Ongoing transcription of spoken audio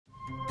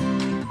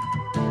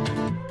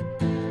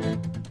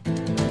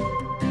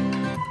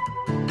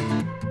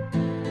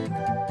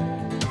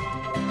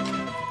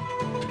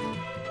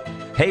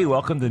Hey,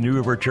 welcome to New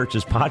River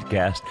Church's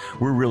podcast.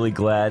 We're really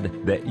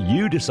glad that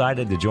you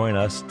decided to join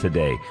us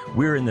today.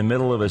 We're in the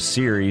middle of a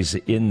series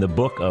in the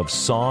book of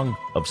Song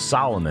of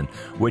Solomon,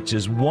 which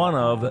is one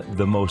of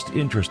the most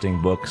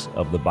interesting books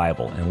of the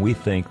Bible, and we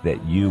think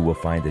that you will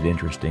find it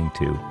interesting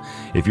too.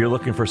 If you're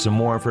looking for some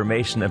more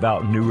information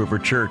about New River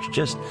Church,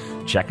 just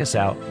check us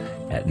out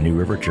at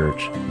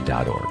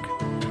newriverchurch.org.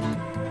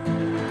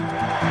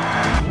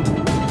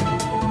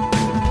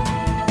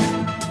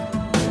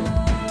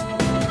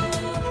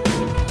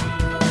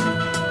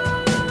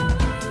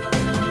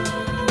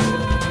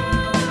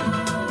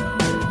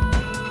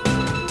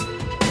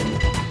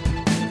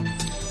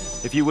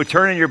 If you would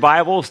turn in your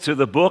Bibles to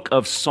the book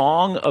of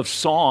Song of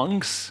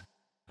Songs,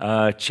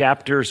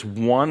 chapters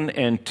 1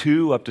 and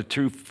 2, up to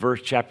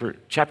chapter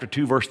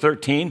 2, verse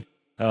 13.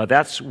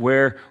 That's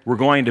where we're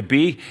going to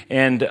be.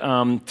 And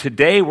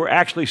today we're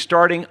actually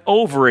starting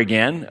over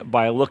again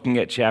by looking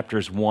at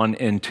chapters 1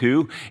 and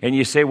 2. And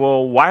you say,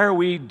 well, why are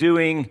we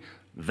doing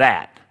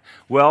that?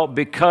 Well,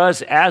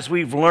 because as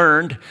we've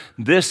learned,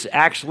 this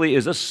actually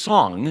is a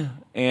song,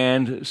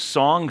 and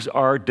songs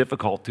are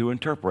difficult to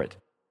interpret.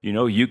 You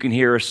know, you can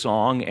hear a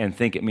song and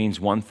think it means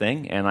one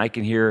thing, and I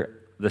can hear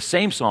the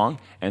same song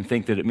and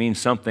think that it means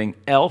something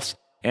else.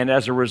 And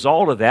as a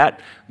result of that,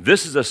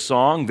 this is a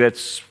song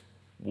that's,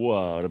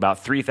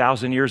 about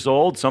 3,000 years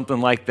old,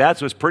 something like that.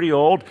 So it's pretty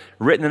old,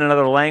 written in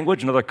another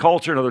language, another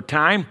culture, another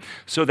time.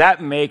 So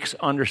that makes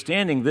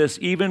understanding this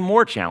even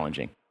more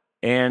challenging.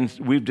 And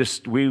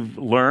we've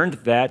learned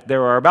that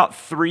there are about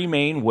three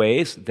main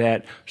ways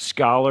that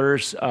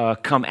scholars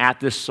come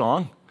at this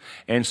song.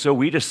 And so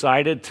we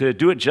decided to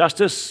do it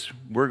justice.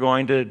 We're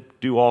going to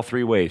do all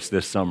three ways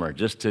this summer,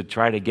 just to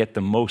try to get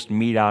the most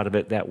meat out of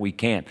it that we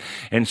can.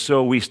 And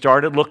so we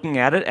started looking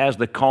at it as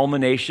the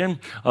culmination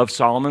of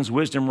Solomon's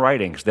wisdom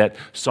writings, that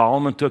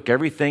Solomon took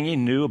everything he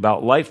knew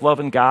about life, love,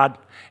 and God,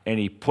 and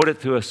he put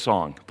it to a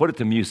song, put it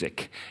to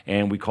music,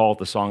 and we call it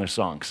the Song of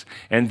Songs.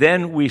 And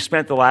then we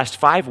spent the last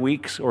 5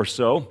 weeks or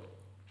so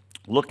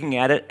looking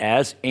at it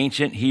as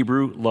ancient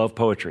Hebrew love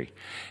poetry.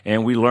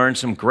 And we learned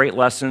some great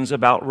lessons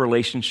about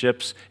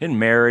relationships and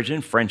marriage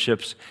and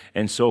friendships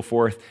and so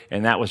forth,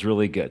 and that was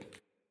really good.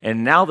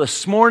 And now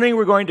this morning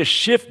we're going to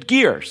shift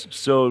gears.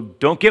 So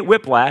don't get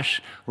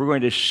whiplash. We're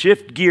going to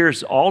shift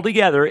gears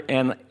altogether,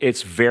 and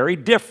it's very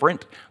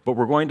different, but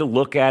we're going to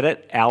look at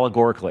it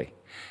allegorically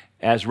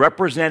as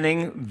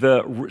representing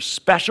the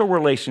special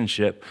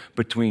relationship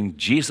between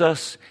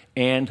Jesus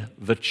and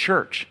the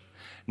church.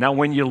 Now,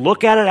 when you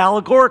look at it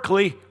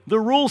allegorically, the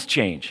rules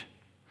change.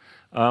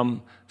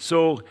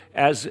 So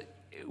as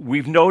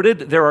we've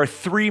noted, there are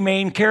three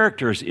main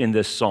characters in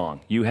this song.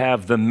 You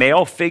have the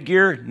male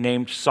figure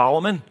named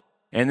Solomon,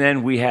 and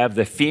then we have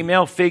the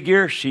female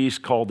figure. She's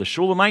called the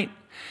Shulamite.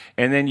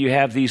 And then you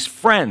have these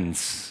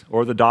friends,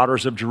 or the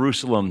daughters of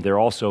Jerusalem, they're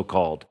also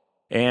called.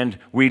 And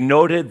we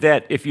noted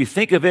that if you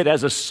think of it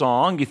as a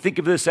song, you think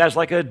of this as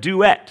like a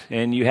duet.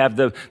 And you have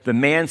the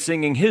man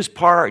singing his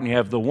part, and you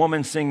have the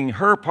woman singing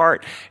her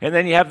part. And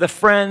then you have the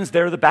friends,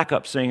 they're the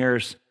backup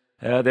singers.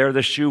 They're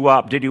the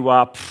shoo-wop,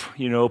 diddy-wop,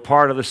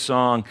 part of the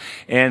song.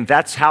 And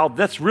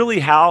that's really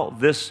how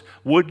this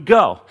would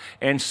go.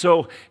 And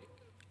so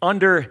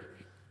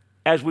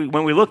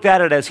when we looked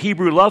at it as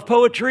Hebrew love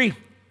poetry,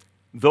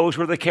 those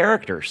were the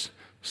characters.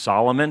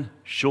 Solomon,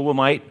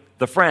 Shulamite,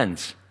 the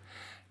friends.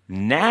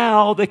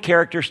 Now the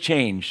characters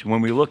change when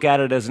we look at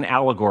it as an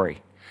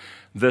allegory.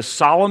 The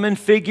Solomon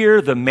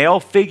figure, the male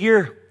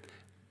figure,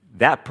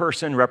 that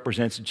person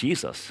represents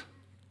Jesus.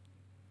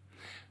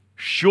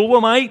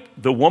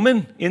 Shulamite, the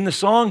woman in the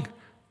song,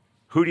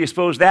 who do you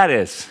suppose that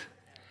is?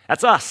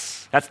 That's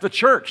us. That's the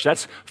church.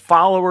 That's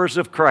followers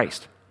of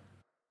Christ.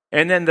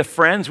 And then the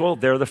friends, well,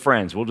 they're the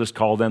friends. We'll just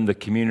call them the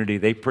community.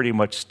 They pretty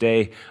much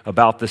stay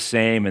about the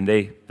same, and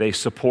they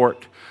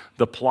support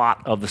the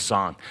plot of the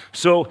song.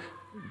 So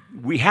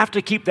we have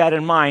to keep that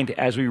in mind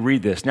as we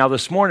read this. Now,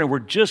 this morning, we're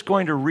just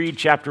going to read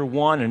chapter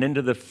 1 and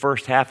into the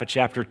first half of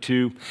chapter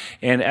 2.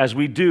 And as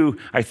we do,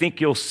 I think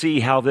you'll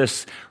see how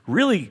this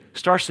really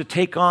starts to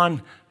take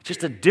on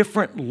just a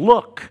different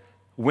look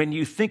when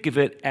you think of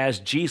it as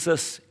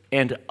Jesus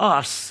and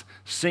us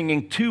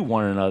singing to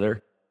one another.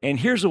 And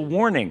here's a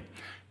warning.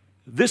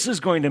 This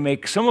is going to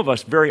make some of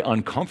us very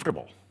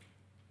uncomfortable,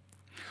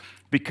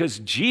 because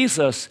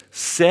Jesus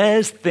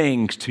says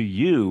things to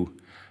you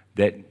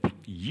that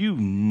you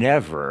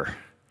never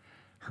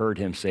heard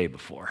him say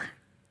before,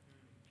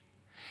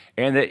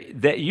 and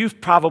that you've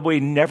probably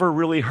never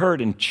really heard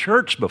in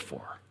church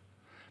before.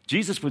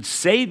 Jesus would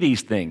say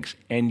these things,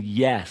 and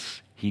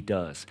yes, he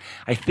does.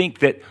 I think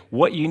that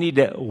what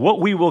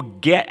we will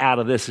get out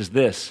of this is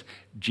this: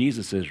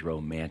 Jesus is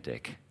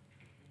romantic,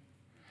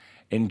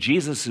 and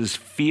Jesus's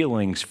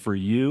feelings for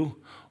you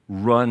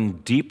run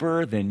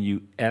deeper than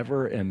you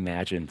ever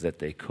imagined that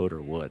they could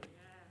or would.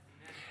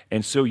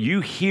 And so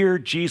you hear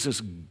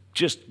Jesus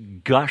just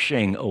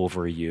gushing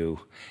over you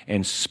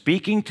and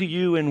speaking to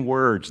you in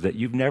words that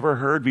you've never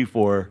heard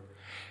before.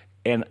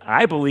 And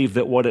I believe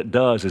that what it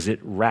does is it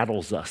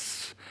rattles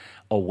us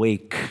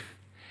awake,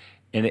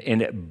 and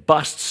it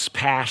busts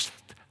past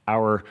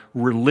our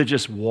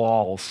religious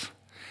walls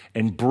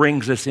and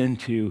brings us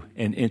into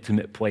an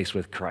intimate place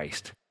with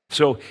Christ.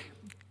 So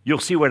you'll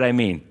see what I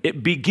mean.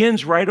 It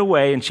begins right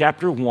away in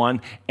chapter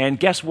 1, and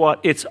guess what?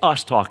 It's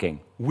us talking.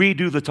 We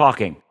do the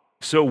talking.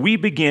 So we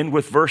begin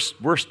with verse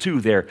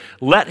 2 there.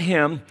 Let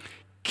him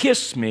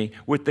kiss me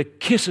with the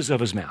kisses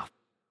of his mouth.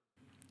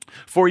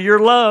 For your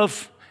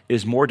love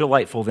is more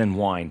delightful than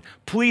wine.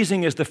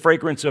 Pleasing is the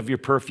fragrance of your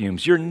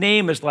perfumes. Your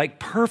name is like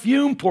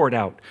perfume poured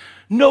out.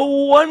 No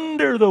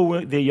wonder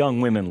the young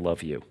women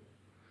love you.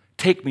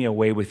 Take me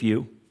away with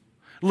you.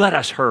 Let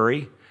us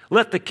hurry.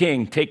 Let the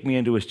king take me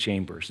into his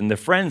chambers. And the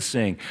friends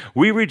sing,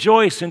 we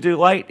rejoice and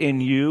delight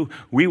in you.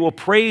 We will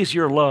praise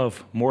your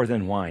love more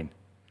than wine.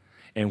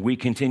 And we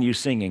continue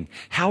singing,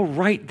 how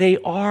right they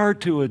are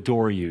to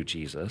adore you,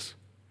 Jesus.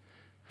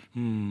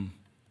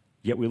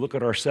 Yet we look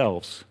at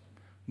ourselves.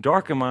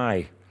 Dark am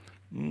I,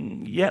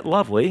 yet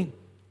lovely,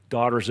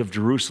 daughters of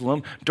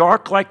Jerusalem.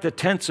 Dark like the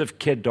tents of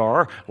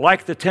Kedar,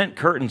 like the tent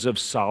curtains of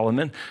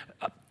Solomon.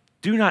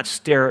 Do not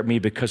stare at me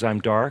because I'm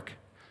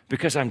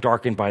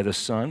darkened by the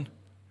sun.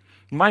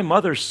 My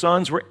mother's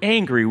sons were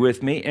angry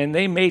with me, and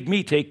they made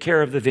me take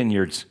care of the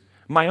vineyards.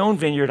 My own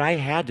vineyard I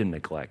had to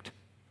neglect.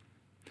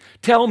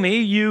 Tell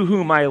me, you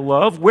whom I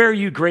love, where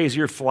you graze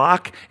your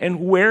flock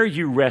and where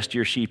you rest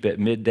your sheep at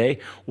midday.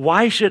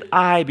 Why should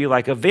I be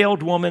like a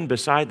veiled woman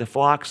beside the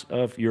flocks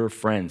of your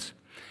friends?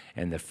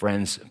 And the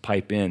friends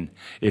pipe in,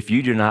 if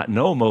you do not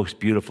know, most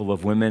beautiful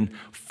of women,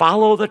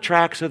 follow the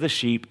tracks of the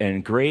sheep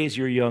and graze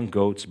your young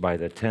goats by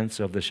the tents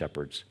of the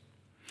shepherds.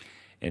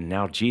 And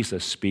now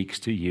Jesus speaks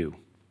to you.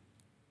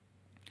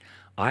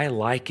 I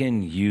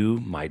liken you,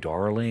 my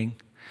darling,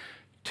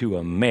 to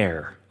a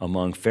mare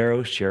among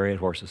Pharaoh's chariot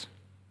horses.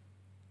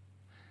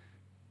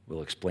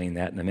 We'll explain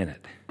that in a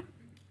minute.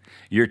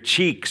 Your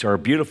cheeks are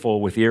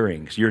beautiful with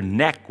earrings, your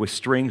neck with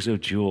strings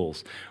of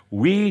jewels.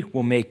 We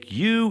will make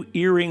you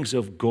earrings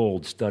of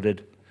gold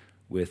studded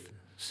with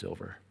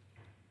silver.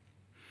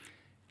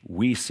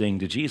 We sing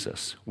to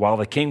Jesus. While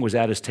the king was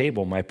at his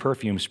table, my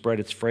perfume spread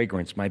its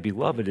fragrance. My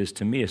beloved is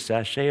to me a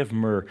sachet of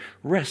myrrh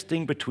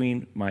resting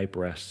between my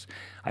breasts.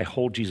 I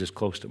hold Jesus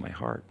close to my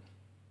heart,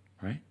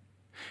 right?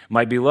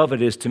 My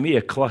beloved is to me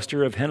a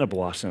cluster of henna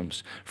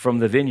blossoms from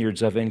the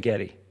vineyards of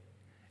En-Gedi.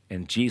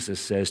 And Jesus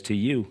says to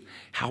you,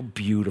 how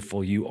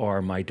beautiful you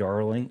are, my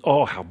darling.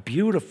 Oh, how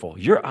beautiful.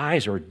 Your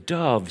eyes are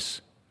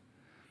doves.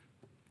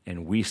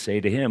 And we say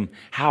to him,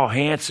 how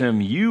handsome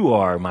you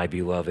are, my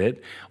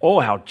beloved. Oh,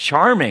 how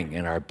charming.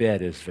 And our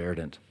bed is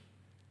verdant.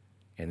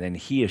 And then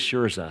he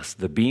assures us,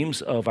 the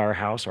beams of our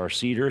house are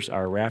cedars,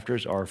 our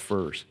rafters are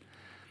firs.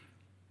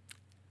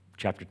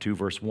 Chapter 2,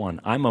 verse 1.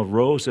 I'm a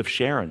rose of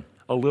Sharon,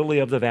 a lily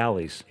of the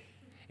valleys.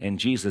 And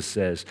Jesus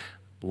says,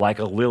 like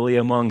a lily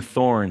among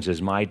thorns is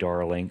my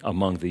darling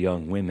among the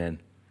young women.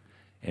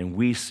 And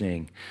we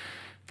sing,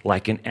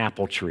 like an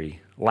apple tree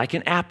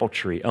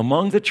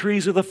among the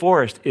trees of the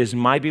forest is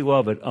my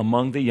beloved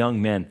among the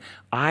young men.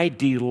 I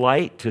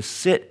delight to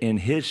sit in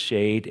his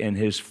shade, and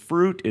his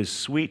fruit is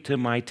sweet to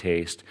my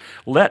taste.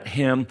 Let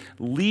him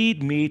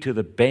lead me to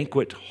the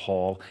banquet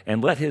hall,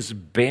 and let his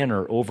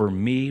banner over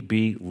me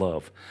be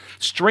love.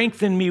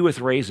 Strengthen me with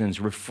raisins,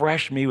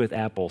 refresh me with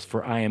apples,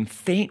 for I am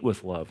faint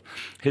with love.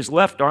 His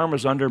left arm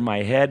is under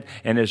my head,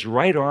 and his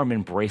right arm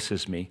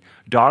embraces me.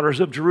 Daughters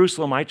of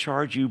Jerusalem, I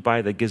charge you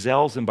by the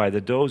gazelles and by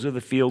the does of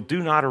the field,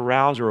 do not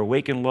arouse or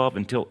awaken love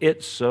until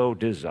it so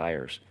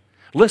desires.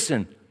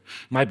 Listen,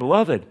 my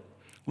beloved,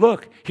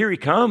 look, here he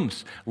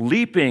comes,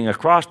 leaping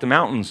across the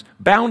mountains,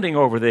 bounding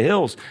over the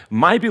hills.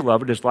 My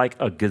beloved is like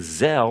a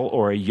gazelle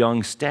or a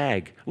young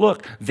stag.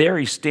 Look, there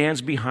he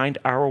stands behind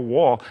our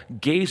wall,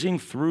 gazing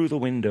through the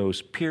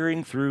windows,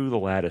 peering through the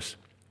lattice.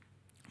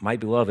 My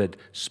beloved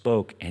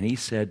spoke, and he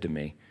said to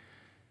me,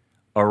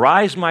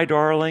 arise, my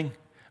darling,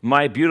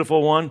 my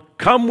beautiful one,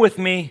 come with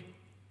me.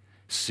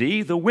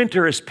 See, the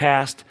winter is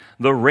past,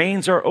 the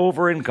rains are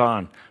over and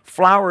gone.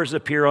 Flowers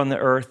appear on the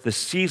earth, the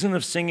season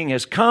of singing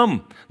has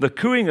come. The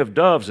cooing of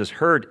doves is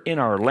heard in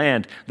our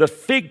land. The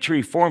fig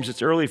tree forms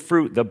its early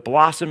fruit, the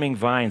blossoming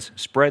vines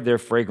spread their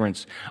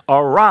fragrance.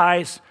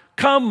 Arise,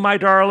 come, my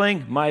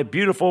darling, my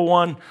beautiful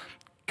one,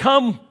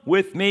 come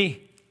with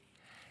me.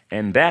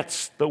 And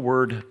that's the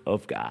word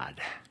of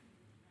God.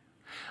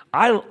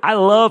 I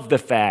love the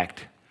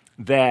fact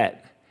that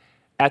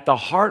at the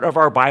heart of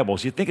our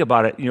Bibles, you think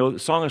about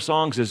it, Song of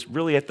Songs is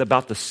really at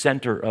about the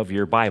center of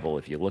your Bible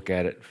if you look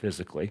at it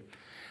physically.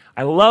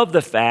 I love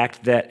the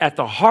fact that at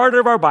the heart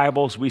of our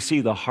Bibles, we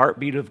see the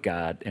heartbeat of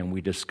God and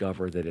we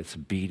discover that it's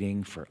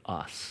beating for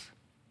us.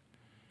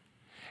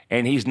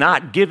 And he's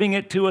not giving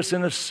it to us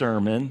in a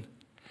sermon,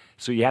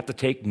 so you have to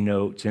take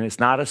notes, and it's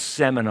not a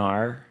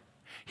seminar.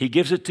 He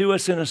gives it to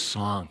us in a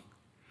song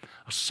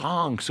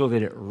so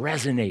that it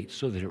resonates,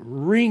 so that it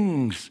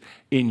rings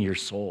in your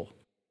soul.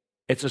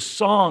 It's a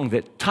song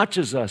that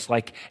touches us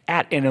like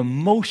at an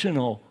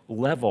emotional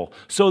level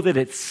so that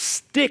it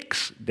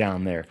sticks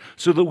down there,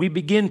 so that we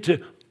begin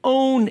to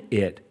own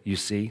it, you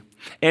see.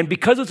 And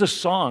because it's a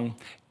song,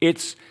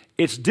 it's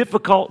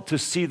difficult to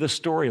see the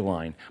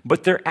storyline,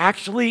 but there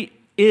actually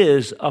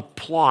is a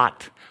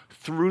plot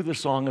through the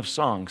Song of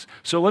Songs.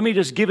 So let me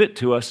just give it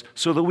to us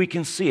so that we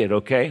can see it,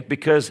 okay?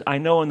 Because I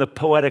know in the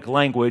poetic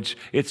language,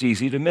 it's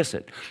easy to miss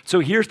it. So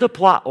here's the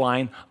plot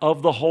line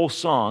of the whole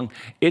song.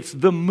 It's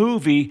the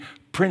movie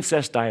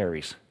Princess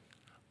Diaries.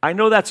 I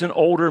know that's an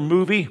older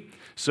movie,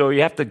 so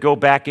you have to go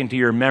back into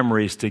your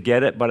memories to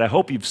get it, but I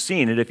hope you've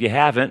seen it. If you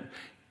haven't,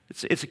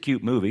 it's a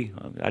cute movie.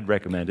 I'd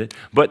recommend it.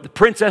 But the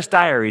Princess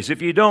Diaries,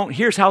 if you don't,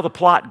 here's how the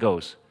plot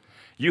goes.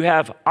 You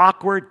have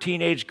awkward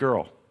teenage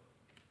girl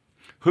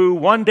who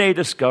one day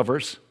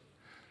discovers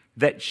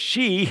that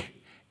she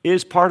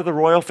is part of the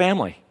royal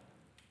family.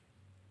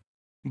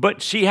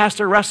 But she has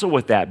to wrestle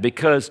with that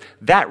because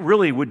that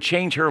really would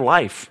change her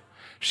life.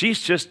 She's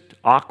just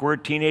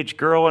awkward teenage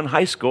girl in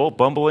high school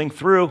bumbling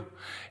through,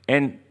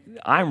 and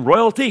I'm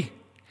royalty.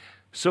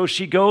 So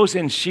she goes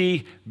and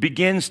she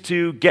begins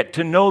to get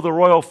to know the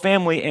royal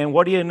family, and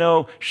what do you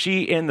know?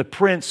 She and the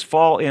prince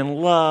fall in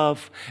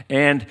love,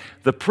 and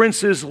the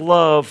prince's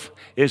love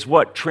is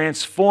what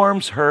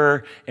transforms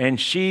her,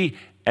 and she,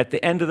 at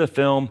the end of the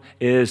film,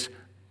 is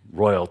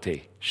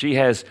royalty. She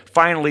has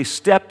finally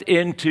stepped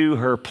into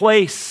her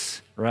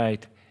place,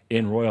 right,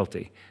 in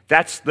royalty.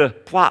 That's the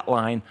plot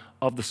line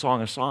of the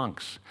Song of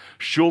Songs.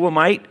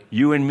 Shulamite,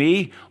 you and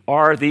me,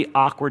 are the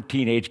awkward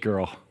teenage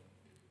girl.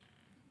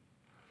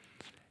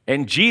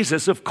 And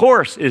Jesus, of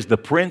course, is the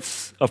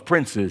Prince of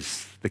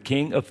Princes, the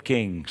King of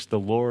Kings, the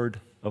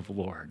Lord of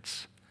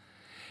Lords.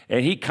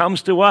 And he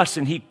comes to us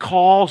and he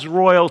calls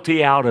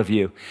royalty out of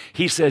you.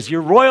 He says,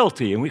 you're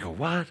royalty. And we go,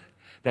 what?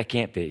 That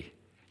can't be.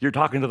 You're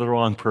talking to the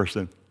wrong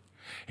person.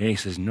 And he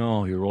says,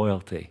 no, you're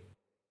royalty.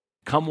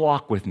 Come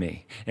walk with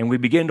me. And we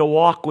begin to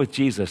walk with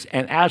Jesus.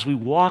 And as we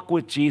walk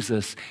with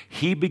Jesus,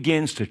 he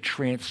begins to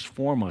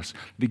transform us,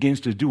 begins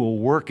to do a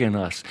work in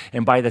us.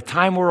 And by the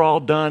time we're all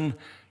done,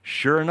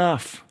 sure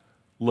enough,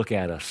 look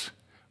at us,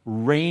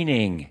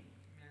 reigning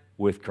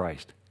with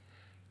Christ.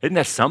 Isn't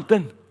that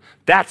something?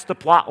 That's the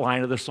plot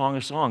line of the Song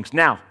of Songs.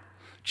 Now,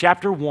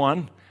 chapter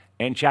 1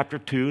 and chapter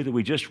 2 that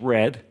we just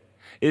read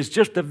is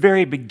just the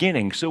very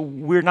beginning. So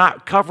we're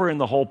not covering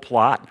the whole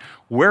plot.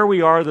 Where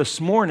we are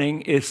this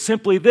morning is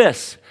simply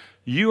this.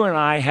 You and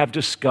I have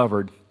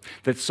discovered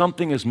that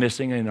something is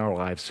missing in our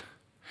lives.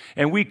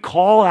 And we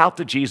call out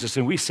to Jesus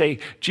and we say,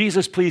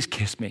 Jesus, please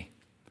kiss me.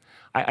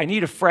 I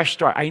need a fresh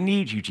start. I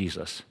need you,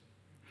 Jesus.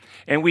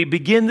 And we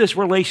begin this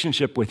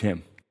relationship with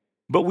him.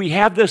 But we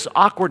have this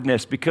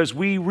awkwardness because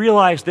we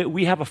realize that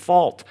we have a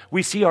fault.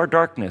 We see our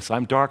darkness.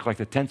 I'm dark like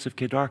the tents of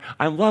Kedar.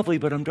 I'm lovely,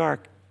 but I'm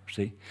dark.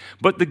 See?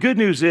 But the good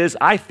news is,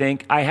 I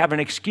think I have an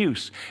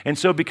excuse. And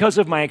so because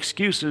of my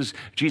excuses,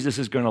 Jesus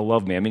is going to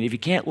love me. I mean, if he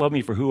can't love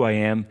me for who I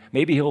am,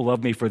 maybe he'll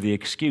love me for the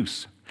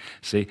excuse.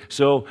 See?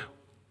 So,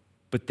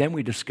 but then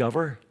we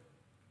discover,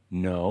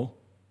 no,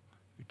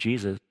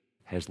 Jesus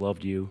has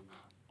loved you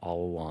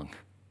all along.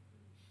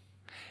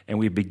 And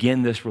we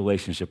begin this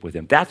relationship with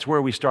him. That's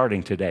where we're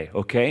starting today,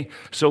 okay?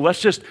 So let's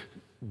just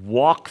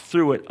walk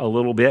through it a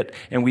little bit.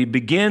 And we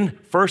begin,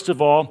 first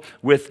of all,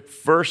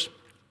 with verse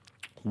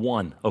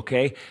 1,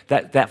 okay?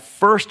 That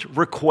first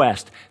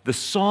request. The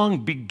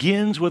song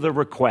begins with a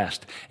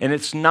request. And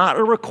it's not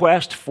a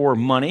request for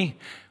money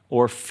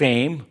or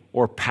fame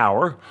or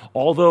power,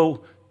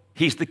 although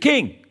he's the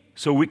king.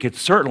 So we could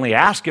certainly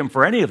ask him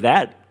for any of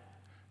that.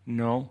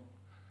 No.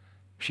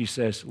 She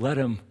says, let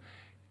him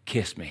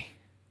kiss me.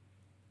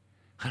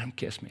 Let him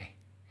kiss me.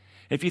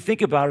 If you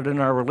think about it in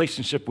our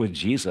relationship with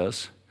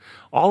Jesus,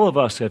 all of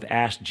us have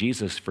asked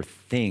Jesus for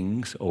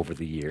things over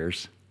the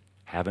years,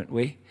 haven't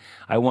we?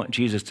 I want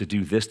Jesus to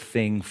do this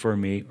thing for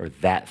me or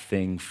that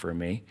thing for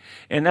me.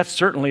 And that's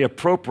certainly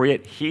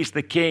appropriate. He's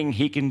the king.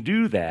 He can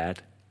do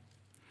that.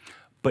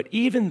 But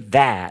even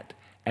that,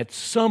 at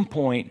some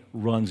point,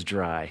 runs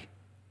dry.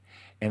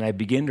 And I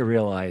begin to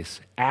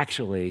realize,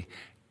 actually,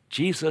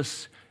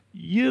 Jesus,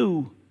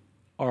 you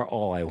are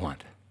all I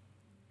want.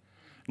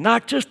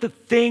 Not just the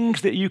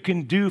things that you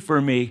can do for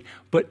me,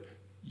 but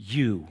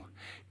you.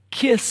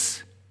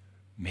 Kiss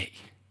me.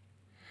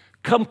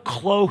 Come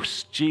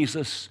close,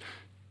 Jesus,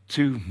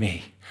 to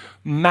me.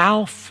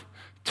 Mouth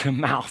to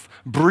mouth.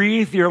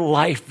 Breathe your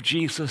life,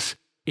 Jesus,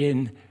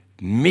 in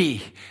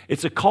me.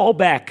 It's a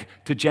callback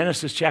to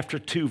Genesis chapter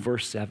 2,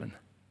 verse 7,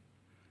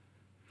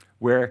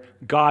 where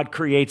God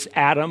creates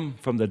Adam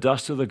from the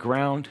dust of the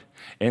ground,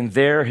 and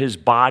there his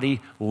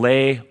body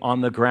lay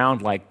on the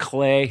ground like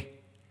clay.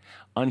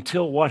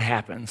 Until what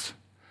happens?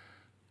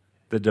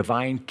 The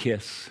divine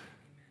kiss.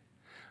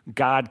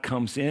 God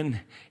comes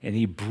in and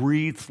he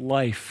breathes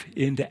life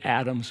into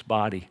Adam's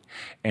body,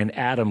 and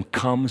Adam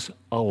comes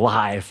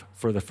alive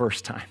for the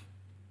first time.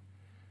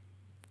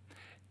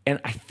 And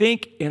I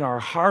think in our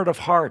heart of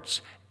hearts,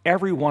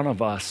 every one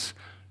of us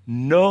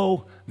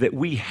know that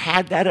we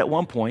had that at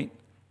one point.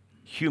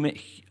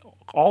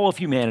 All of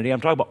humanity,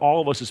 I'm talking about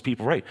all of us as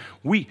people, right?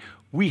 We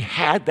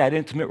had that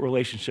intimate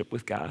relationship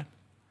with God.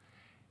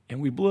 And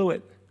we blew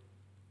it.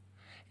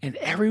 And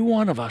every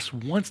one of us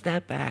wants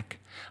that back.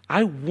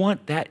 I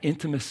want that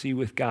intimacy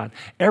with God.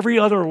 Every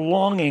other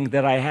longing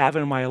that I have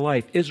in my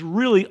life is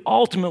really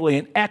ultimately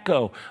an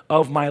echo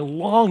of my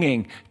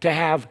longing to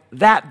have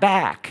that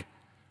back.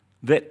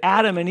 that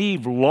Adam and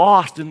Eve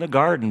lost in the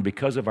garden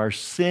because of our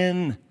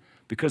sin,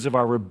 because of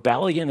our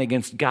rebellion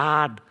against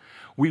God.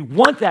 We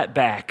want that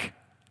back.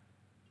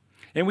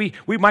 And we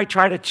might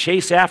try to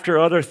chase after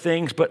other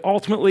things, but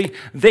ultimately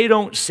they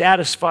don't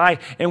satisfy.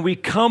 And we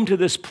come to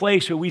this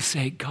place where we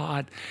say,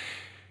 God,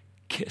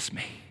 kiss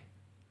me.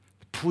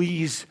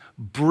 Please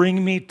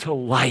bring me to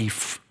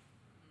life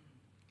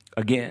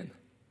again.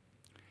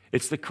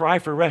 It's the cry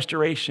for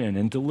restoration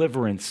and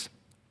deliverance.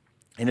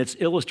 And it's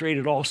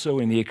illustrated also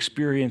in the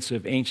experience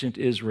of ancient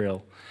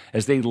Israel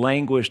as they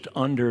languished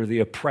under the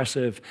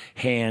oppressive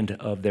hand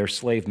of their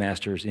slave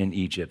masters in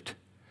Egypt.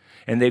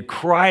 And they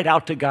cried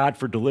out to God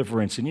for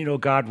deliverance. And you know,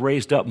 God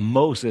raised up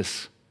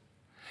Moses.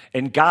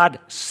 And God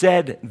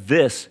said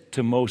this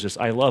to Moses.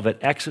 I love it.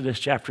 Exodus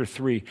chapter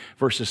 3,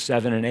 verses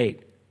 7 and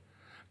 8.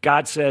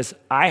 God says,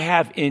 I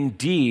have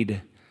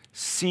indeed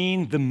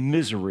seen the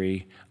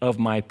misery of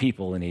my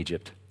people in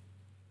Egypt.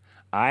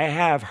 I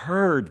have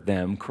heard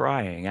them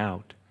crying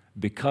out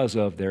because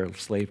of their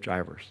slave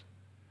drivers.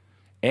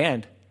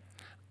 And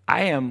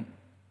I am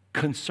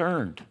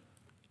concerned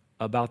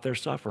about their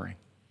suffering.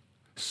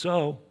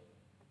 So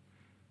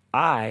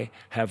I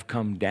have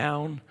come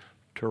down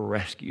to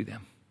rescue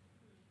them.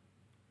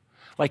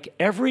 Like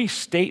every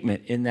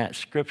statement in that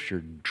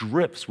scripture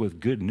drips with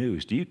good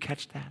news. Do you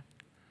catch that?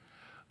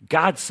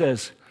 God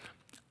says,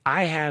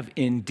 I have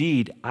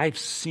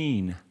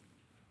seen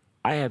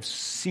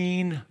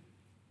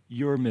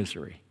your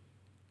misery.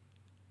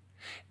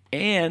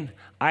 And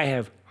I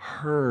have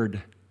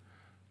heard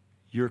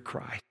your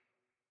cry.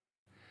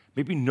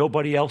 Maybe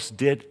nobody else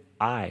did.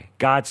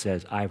 God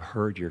says, I've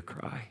heard your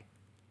cry.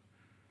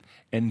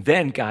 And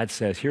then God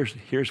says,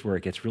 here's where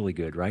it gets really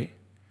good, right?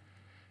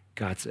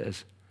 God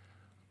says,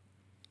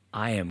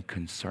 I am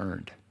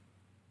concerned.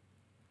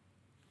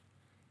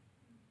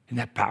 Isn't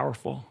that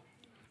powerful?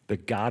 The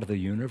God of the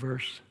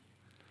universe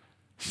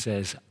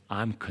says,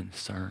 I'm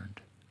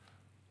concerned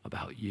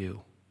about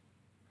you.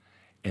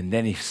 And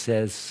then he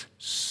says,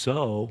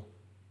 so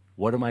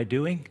what am I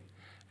doing?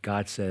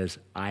 God says,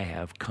 I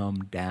have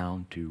come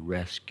down to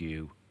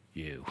rescue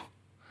you.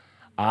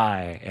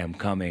 I am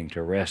coming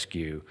to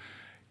rescue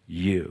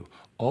you.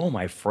 Oh,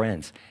 my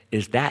friends,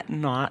 is that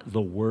not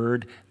the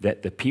word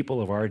that the people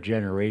of our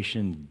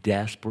generation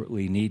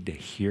desperately need to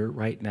hear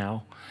right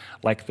now?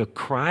 Like the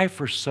cry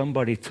for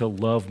somebody to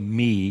love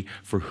me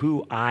for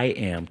who I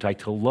am,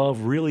 to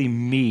love really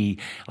me,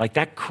 like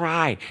that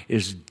cry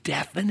is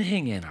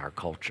deafening in our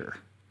culture.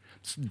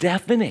 It's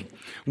deafening.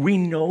 We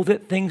know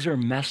that things are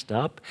messed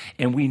up,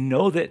 and we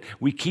know that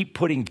we keep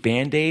putting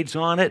Band-Aids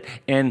on it,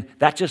 and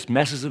that just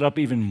messes it up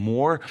even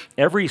more.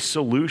 Every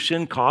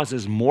solution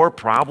causes more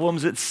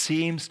problems, it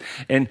seems.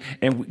 And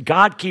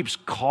God keeps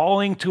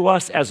calling to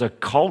us as a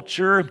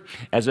culture,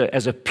 as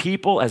a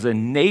people, as a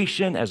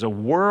nation, as a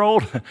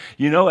world,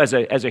 as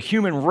a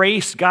human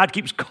race. God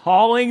keeps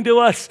calling to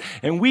us,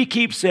 and we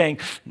keep saying,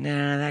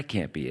 nah, that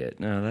can't be it.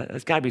 No,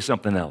 that's got to be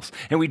something else.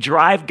 And we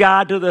drive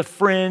God to the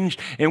fringe,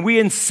 and we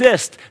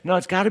insist, no,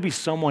 it's got to be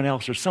someone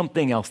else or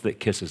something else that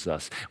kisses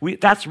us.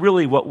 That's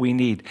really what we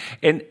need.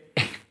 And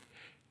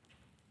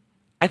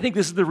I think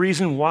this is the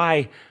reason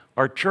why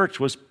our church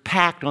was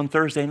packed on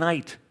Thursday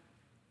night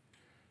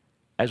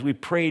as we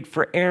prayed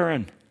for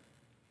Aaron.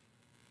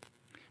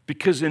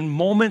 Because in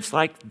moments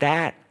like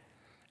that,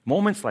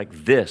 moments like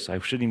this, I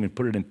shouldn't even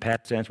put it in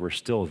past tense, we're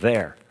still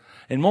there.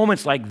 In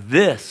moments like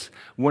this,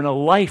 when a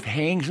life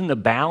hangs in the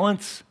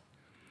balance,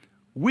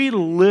 we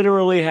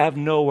literally have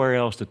nowhere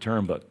else to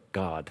turn but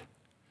God.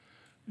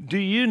 Do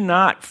you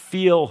not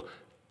feel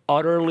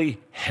utterly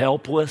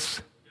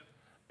helpless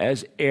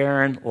as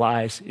Aaron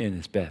lies in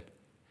his bed?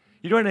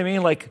 You know what I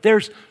mean? Like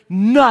there's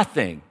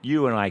nothing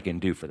you and I can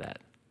do for that.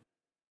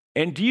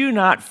 And do you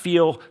not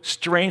feel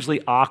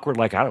strangely awkward?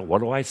 Like, what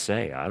do I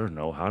say? I don't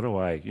know. How do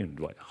I,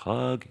 do I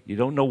hug? You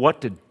don't know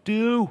what to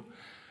do.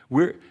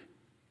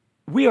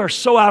 We are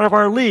so out of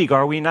our league,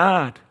 are we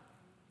not?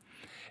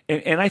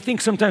 And I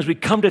think sometimes we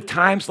come to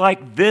times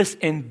like this,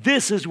 and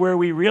this is where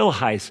we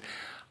realize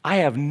I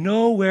have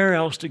nowhere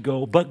else to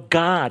go but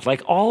God.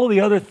 Like all the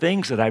other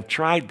things that I've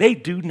tried, they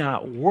do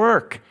not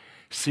work.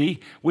 See?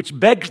 Which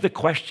begs the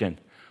question,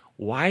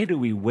 why do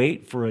we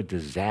wait for a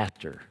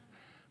disaster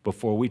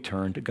before we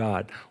turn to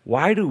God?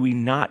 Why do we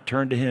not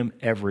turn to Him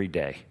every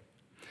day?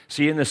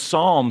 See, in the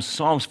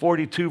Psalms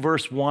 42,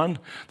 verse 1,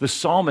 the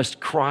psalmist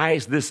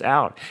cries this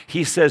out.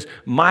 He says,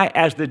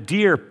 as the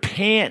deer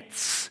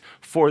pants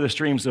for the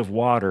streams of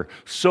water,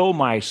 so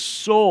my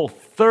soul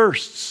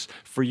thirsts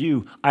for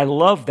you. I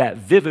love that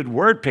vivid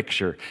word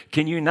picture.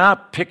 Can you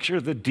not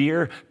picture the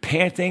deer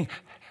panting?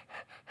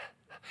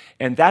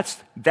 And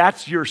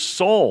that's your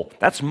soul.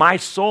 That's my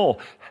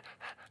soul.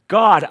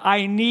 God,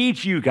 I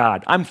need you,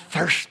 God. I'm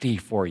thirsty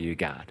for you,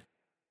 God.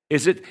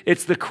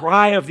 It's the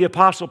cry of the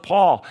Apostle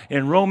Paul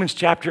in Romans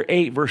chapter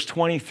 8, verse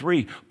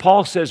 23.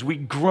 Paul says, we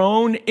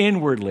groan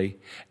inwardly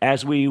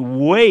as we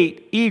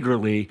wait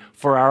eagerly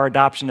for our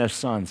adoption as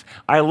sons.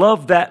 I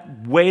love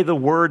that way the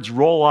words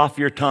roll off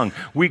your tongue.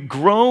 We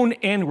groan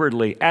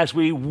inwardly as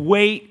we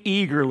wait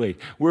eagerly.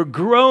 We're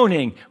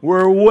groaning,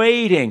 we're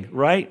waiting,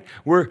 right?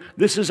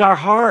 This is our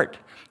heart.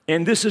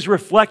 And this is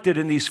reflected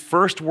in these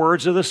first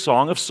words of the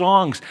Song of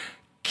Songs.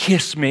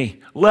 Kiss me.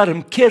 Let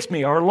him kiss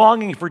me. Our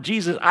longing for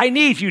Jesus. I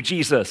need you,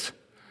 Jesus.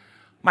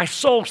 My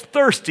soul's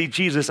thirsty,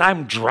 Jesus.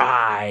 I'm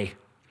dry.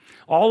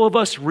 All of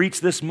us reach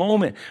this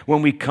moment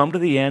when we come to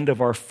the end of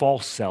our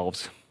false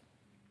selves.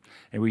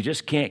 And we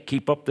just can't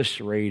keep up the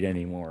charade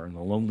anymore. And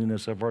the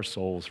loneliness of our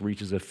souls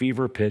reaches a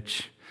fever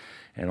pitch.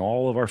 And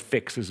all of our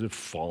fixes have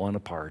fallen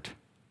apart.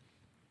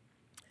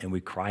 And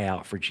we cry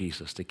out for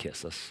Jesus to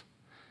kiss us.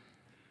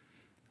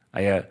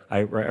 I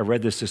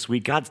read this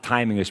week. God's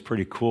timing is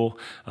pretty cool.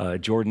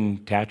 Jordan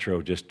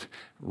Tatro just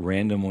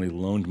randomly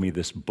loaned me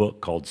this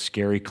book called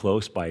Scary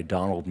Close by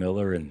Donald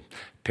Miller and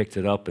picked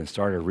it up and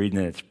started reading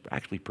it. It's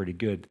actually pretty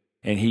good.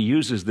 And he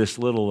uses this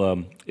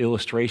little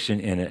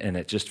illustration in it, and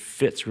it just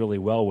fits really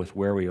well with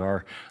where we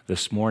are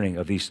this morning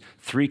of these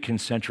three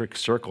concentric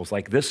circles.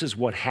 Like this is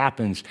what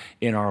happens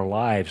in our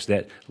lives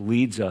that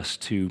leads us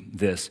to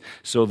this.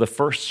 So the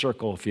first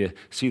circle, if you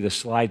see the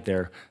slide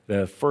there,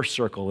 the first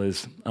circle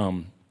is...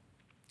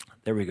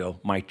 there we go.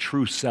 My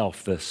true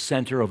self, the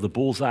center of the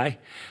bullseye.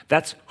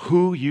 That's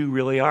who you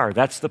really are.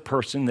 That's the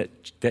person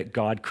that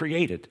God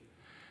created.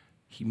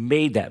 He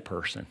made that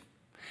person.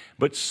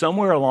 But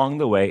somewhere along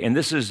the way, and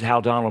this is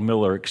how Donald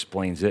Miller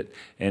explains it,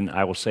 and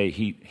I will say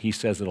he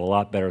says it a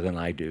lot better than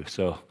I do,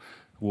 so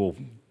we'll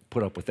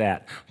put up with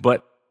that.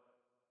 But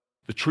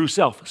the true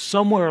self,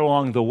 somewhere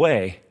along the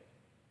way,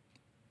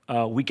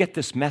 we get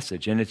this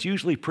message, and it's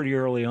usually pretty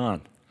early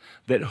on,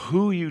 that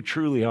who you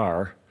truly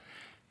are,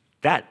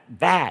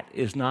 that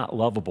is not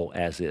lovable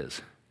as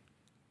is.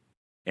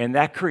 And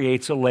that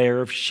creates a layer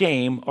of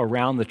shame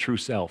around the true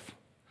self.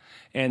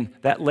 And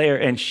that layer,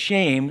 and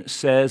shame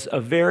says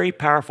a very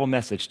powerful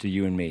message to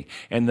you and me.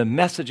 And the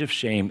message of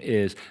shame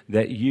is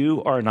that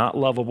you are not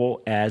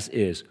lovable as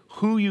is.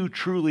 Who you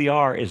truly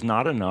are is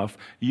not enough.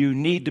 You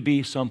need to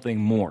be something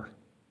more.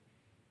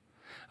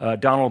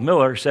 Donald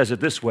Miller says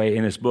it this way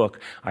in his book.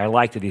 I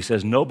liked it. He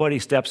says, nobody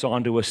steps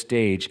onto a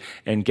stage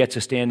and gets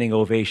a standing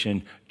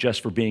ovation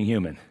just for being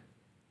human.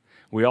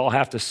 We all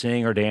have to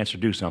sing or dance or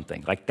do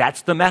something. Like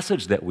that's the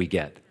message that we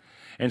get.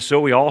 And so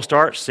we all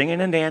start singing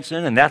and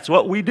dancing, and that's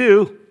what we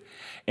do.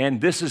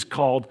 And this is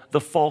called the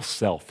false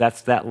self.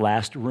 That's that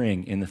last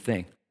ring in the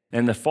thing.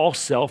 And the false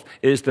self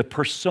is the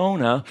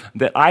persona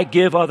that I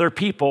give other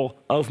people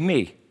of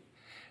me.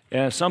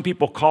 Some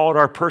people call it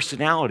our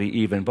personality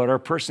even, but our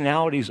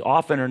personalities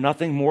often are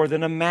nothing more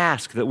than a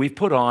mask that we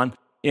put on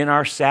in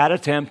our sad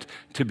attempt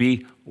to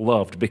be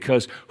loved,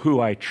 because who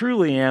I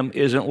truly am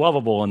isn't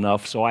lovable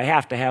enough, so I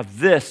have to have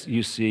this,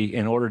 you see,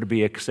 in order to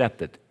be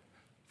accepted.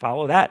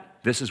 Follow that?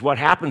 This is what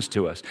happens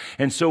to us.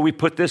 And so we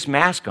put this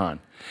mask on.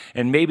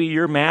 And maybe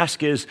your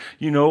mask is,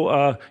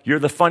 you're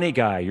the funny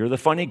guy, you're the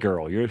funny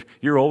girl,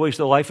 you're always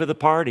the life of the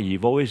party, you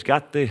always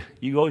got the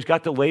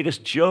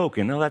latest joke,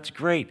 and that's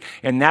great.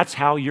 And that's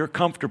how you're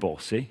comfortable,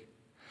 see?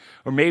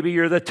 Or maybe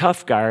you're the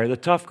tough guy or the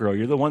tough girl,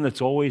 you're the one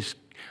that's always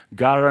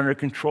got it under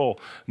control.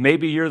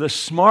 Maybe you're the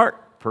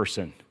smart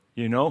person,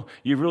 you're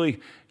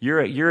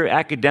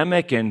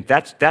academic and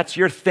that's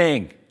your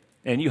thing.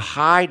 And you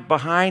hide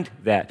behind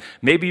that.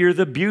 Maybe you're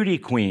the beauty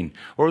queen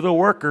or the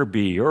worker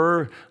bee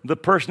or the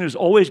person who's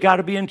always got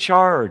to be in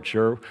charge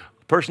or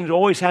the person who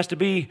always has to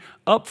be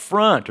up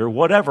front or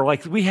whatever.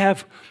 Like we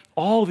have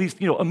all these,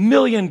 a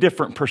million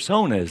different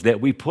personas that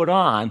we put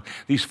on,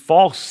 these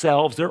false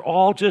selves. They're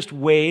all just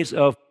ways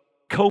of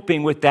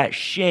coping with that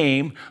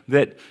shame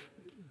that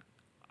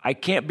I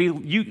can't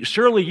be,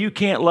 surely you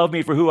can't love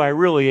me for who I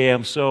really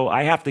am, so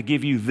I have to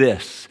give you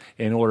this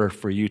in order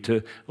for you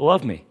to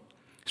love me.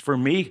 For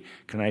me,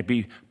 can I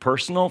be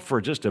personal for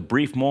just a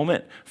brief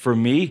moment? For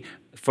me,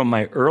 from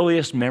my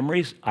earliest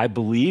memories, I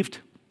believed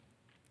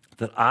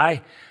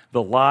that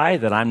the lie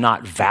that I'm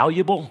not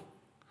valuable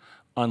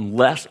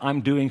unless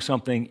I'm doing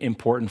something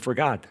important for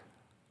God.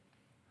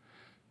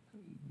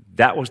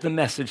 That was the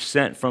message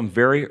sent from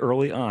very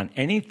early on.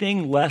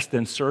 Anything less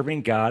than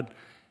serving God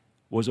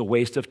was a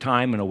waste of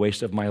time and a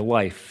waste of my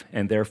life,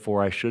 and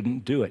therefore I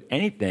shouldn't do it.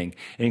 Anything,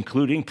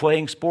 including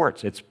playing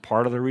sports. It's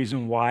part of the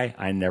reason why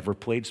I never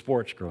played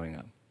sports growing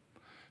up.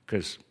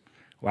 Because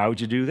why would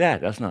you do that?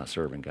 That's not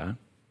serving God.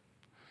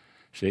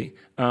 See?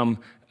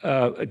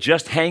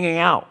 Just hanging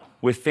out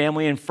with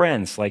family and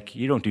friends, like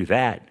you don't do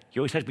that. You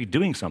always have to be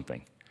doing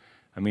something.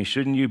 I mean,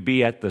 shouldn't you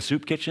be at the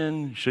soup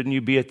kitchen? Shouldn't you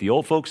be at the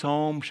old folks'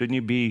 home? Shouldn't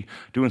you be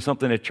doing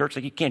something at church?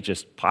 Like you can't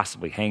just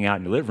possibly hang out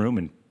in your living room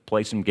and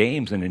play some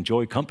games and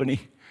enjoy company.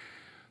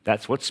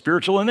 That's what's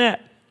spiritual in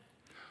that.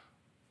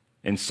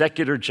 And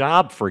secular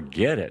job,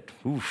 forget it.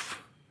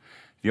 Oof.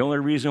 The only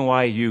reason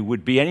why you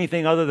would be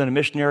anything other than a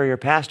missionary or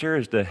pastor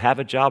is to have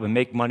a job and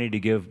make money to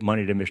give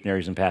money to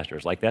missionaries and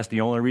pastors. Like that's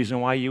the only reason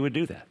why you would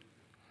do that.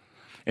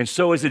 And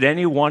so is it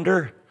any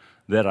wonder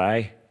that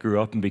I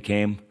grew up and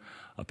became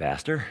a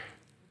pastor?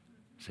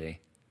 See?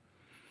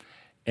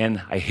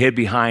 And I hid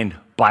behind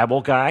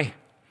Bible guy,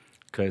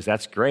 because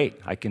that's great.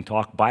 I can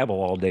talk Bible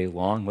all day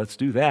long. Let's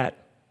do that.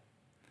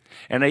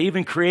 And I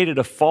even created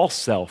a false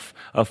self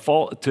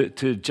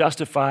to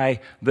justify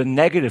the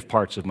negative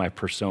parts of my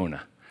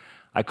persona.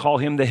 I call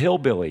him the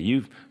hillbilly.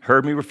 You've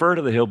heard me refer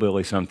to the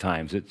hillbilly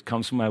sometimes. It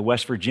comes from my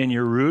West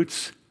Virginia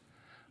roots.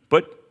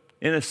 But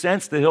in a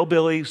sense, the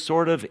hillbilly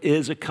sort of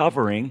is a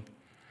covering,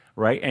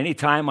 right?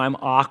 Anytime I'm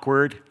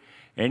awkward,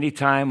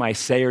 anytime I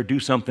say or do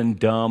something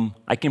dumb,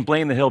 I can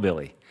blame the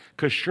hillbilly.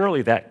 Because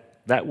surely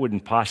that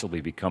wouldn't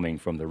possibly be coming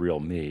from the real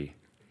me,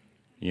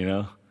 you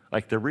know?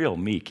 Like the real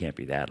me can't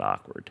be that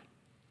awkward.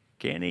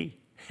 Can he?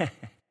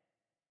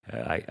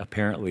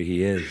 Apparently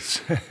he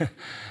is.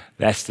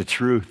 That's the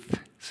truth,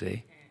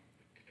 see?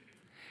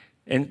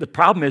 And the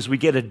problem is we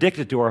get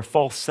addicted to our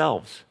false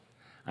selves.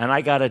 And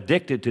I got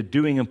addicted to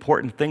doing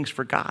important things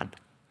for God.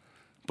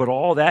 But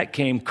all that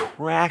came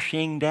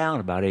crashing down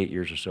about 8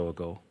 years or so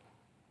ago.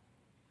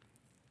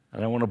 I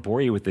don't want to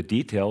bore you with the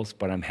details,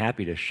 but I'm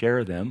happy to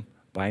share them.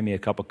 Buy me a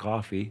cup of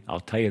coffee. I'll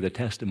tell you the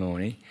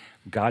testimony.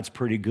 God's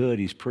pretty good.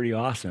 He's pretty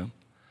awesome.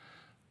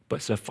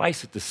 But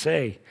suffice it to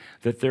say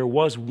that there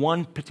was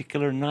one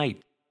particular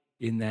night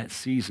in that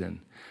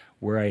season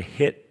where I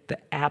hit the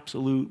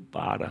absolute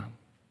bottom.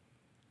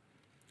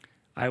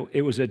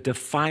 It was a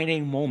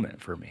defining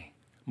moment for me.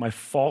 My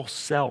false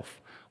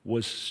self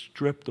was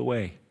stripped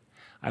away.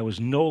 I was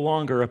no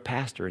longer a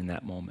pastor in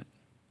that moment.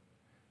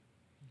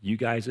 You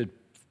guys had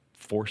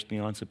forced me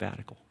on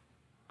sabbatical.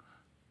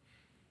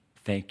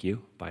 Thank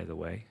you, by the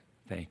way.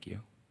 Thank you.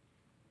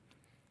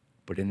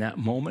 But in that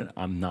moment,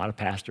 I'm not a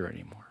pastor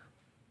anymore.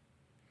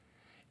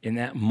 In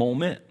that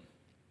moment,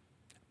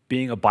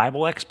 being a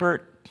Bible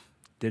expert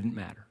didn't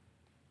matter.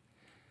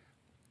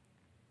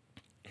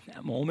 In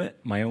that moment,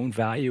 my own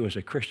value as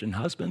a Christian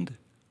husband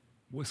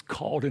was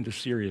called into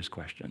serious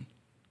question.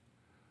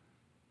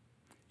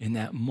 In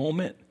that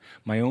moment,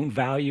 my own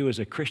value as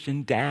a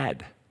Christian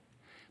dad,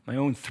 my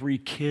own 3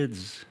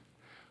 kids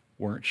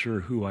weren't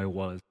sure who I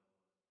was.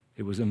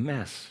 It was a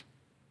mess.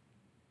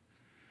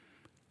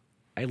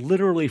 I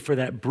literally, for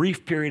that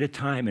brief period of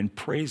time, and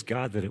praise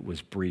God that it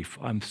was brief.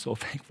 I'm so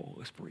thankful it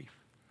was brief.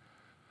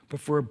 But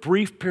for a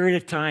brief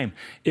period of time,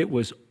 it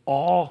was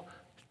all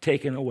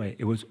taken away.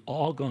 It was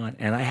all gone.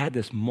 And I had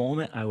this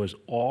moment I was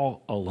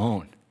all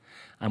alone.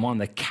 I'm on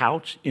the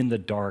couch in the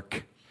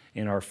dark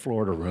in our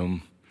Florida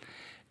room,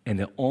 and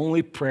the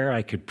only prayer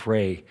I could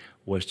pray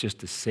was just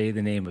to say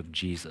the name of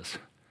Jesus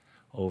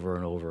over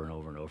and over and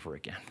over and over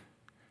again.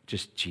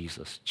 Just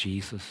Jesus,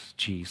 Jesus,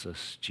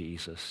 Jesus,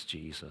 Jesus,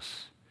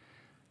 Jesus.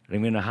 I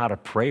didn't even know how to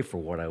pray for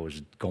what I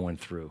was going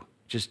through.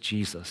 Just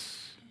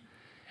Jesus.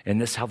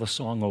 And this is how the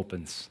song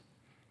opens.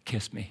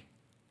 Kiss me.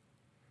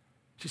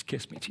 Just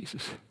kiss me,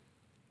 Jesus.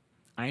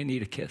 I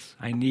need a kiss.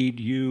 I need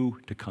you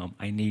to come.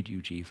 I need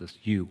you, Jesus.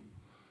 You.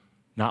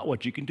 Not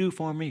what you can do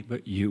for me,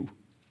 but you,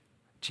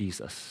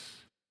 Jesus.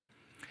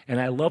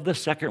 And I love the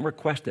second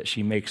request that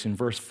she makes in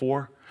verse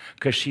 4,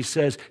 because she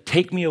says,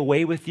 take me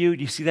away with you.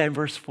 Do you see that in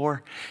verse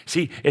 4?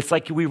 See, it's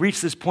like we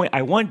reach this point.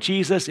 I want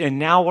Jesus, and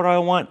now what do I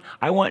want?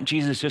 I want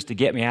Jesus just to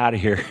get me out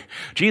of here.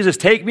 Jesus,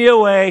 take me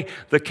away.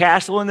 The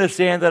castle in the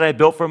sand that I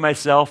built for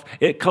myself,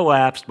 it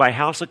collapsed. My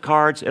house of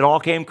cards, it all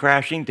came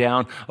crashing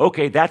down.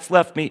 Okay, that's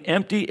left me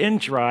empty and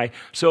dry.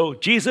 So,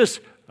 Jesus,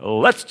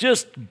 let's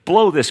just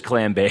blow this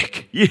clam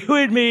bake. You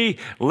and me,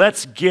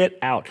 let's get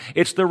out.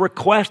 It's the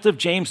request of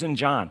James and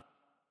John.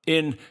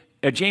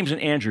 James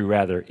and Andrew,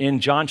 rather, in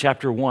John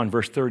chapter 1,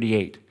 verse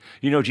 38.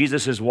 You know,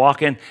 Jesus is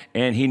walking,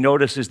 and he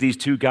notices these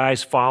 2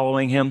 guys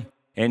following him,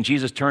 and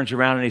Jesus turns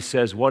around and he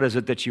says, what is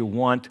it that you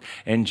want?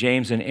 And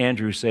James and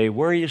Andrew say,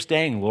 where are you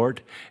staying,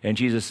 Lord? And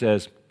Jesus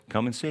says,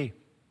 come and see.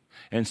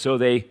 And so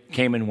they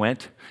came and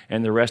went,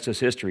 and the rest is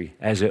history,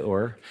 as it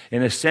were.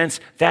 In a sense,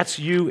 that's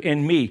you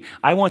and me.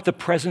 I want the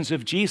presence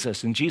of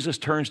Jesus, and Jesus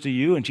turns to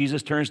you, and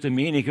Jesus turns to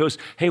me, and he goes,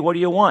 hey, what do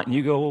you want? And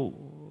you go,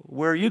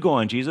 where are you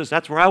going, Jesus?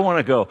 That's where I want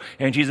to go.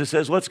 And Jesus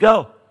says, let's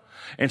go.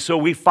 And so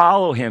we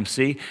follow him,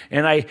 see?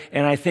 And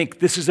I think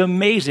this is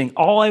amazing.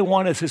 All I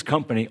want is his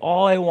company.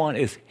 All I want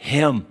is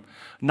him.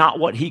 Not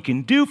what he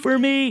can do for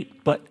me,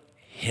 but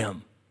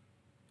him.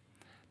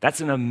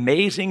 That's an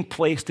amazing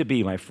place to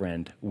be, my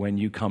friend, when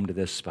you come to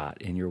this spot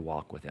in your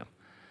walk with him.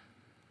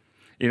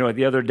 You know,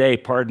 the other day,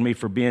 pardon me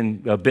for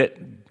being a bit,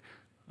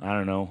 I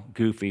don't know,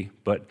 goofy,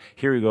 but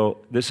here we go.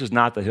 This is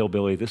not the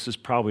hillbilly. This is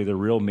probably the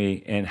real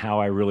me and how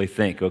I really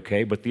think,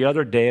 okay? But the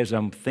other day, as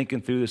I'm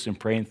thinking through this and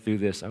praying through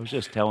this, I was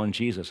just telling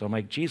Jesus, I'm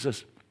like,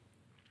 Jesus,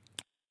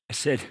 I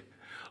said,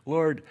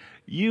 Lord,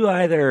 you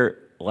either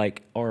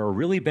are a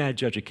really bad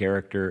judge of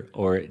character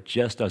or it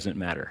just doesn't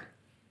matter.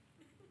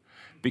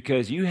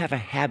 Because you have a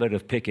habit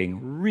of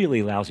picking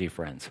really lousy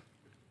friends.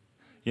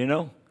 You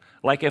know?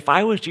 Like if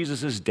I was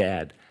Jesus'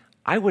 dad,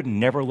 I would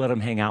never let him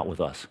hang out with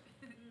us.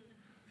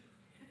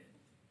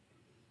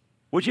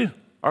 Would you?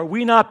 Are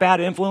we not bad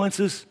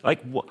influences?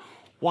 Like,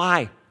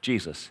 why,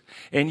 Jesus?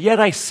 And yet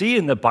I see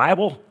in the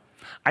Bible,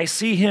 I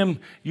see him,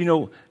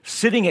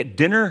 sitting at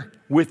dinner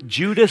with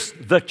Judas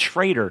the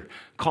traitor,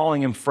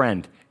 calling him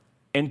friend.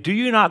 And do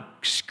you not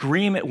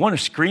want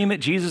to scream at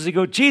Jesus and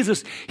go,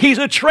 Jesus, he's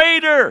a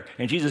traitor.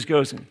 And Jesus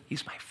goes,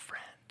 he's my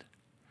friend.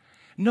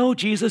 No,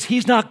 Jesus,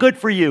 he's not good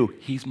for you.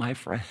 He's my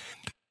friend.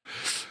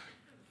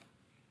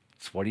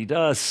 That's what he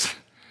does.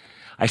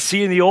 I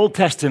see in the Old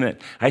Testament,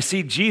 I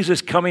see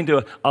Jesus coming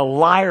to a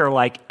liar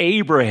like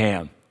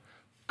Abraham,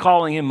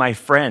 calling him my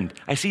friend.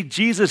 I see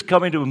Jesus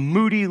coming to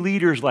moody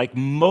leaders like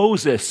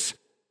Moses,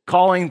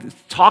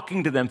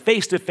 talking to them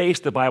face to face,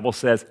 the Bible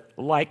says,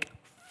 like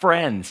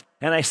friends.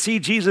 And I see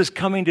Jesus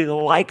coming to the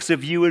likes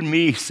of you and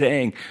me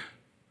saying,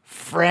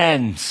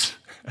 friends,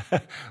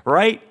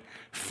 right?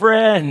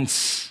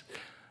 Friends.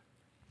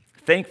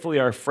 Thankfully,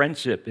 our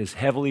friendship is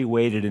heavily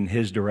weighted in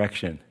his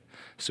direction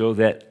so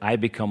that I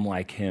become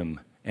like him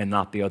and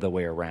not the other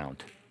way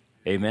around.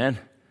 Amen?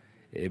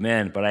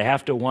 Amen. But I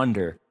have to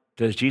wonder,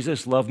 does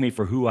Jesus love me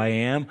for who I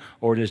am,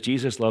 or does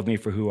Jesus love me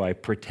for who I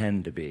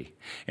pretend to be?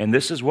 And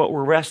this is what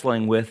we're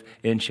wrestling with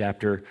in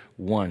chapter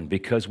 1,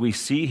 because we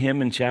see him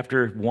in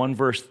chapter 1,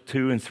 verse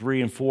 2 and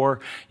 3 and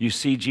 4. You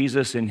see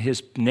Jesus, and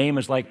his name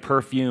is like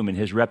perfume, and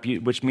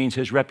which means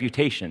his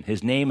reputation.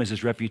 His name is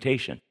his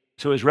reputation.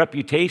 So his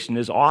reputation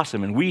is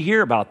awesome, and we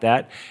hear about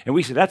that, and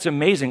we say, that's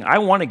amazing. I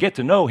want to get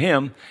to know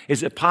him.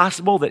 Is it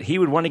possible that he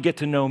would want to get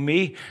to know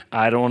me?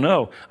 I don't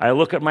know. I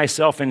look at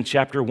myself in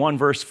chapter 1,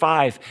 verse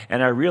 5,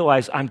 and I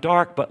realize I'm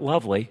dark but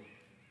lovely.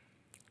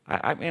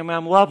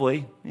 I'm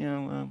lovely,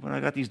 but I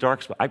got these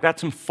dark spots. I've got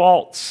some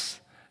faults,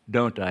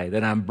 don't I,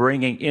 that I'm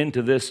bringing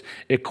into this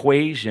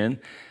equation.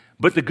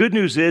 But the good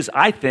news is,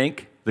 I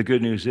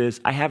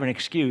have an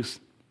excuse.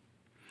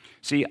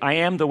 See, I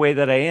am the way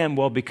that I am,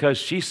 because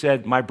she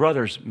said my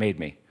brothers made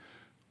me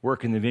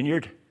work in the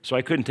vineyard, so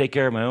I couldn't take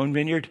care of my own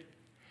vineyard.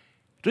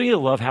 Don't you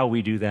love how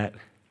we do that?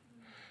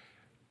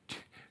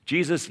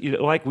 Jesus,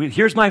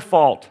 here's my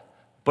fault,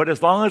 but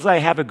as long as I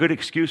have a good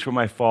excuse for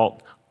my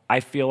fault, I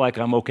feel like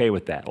I'm okay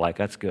with that.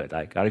 That's good.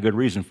 I got a good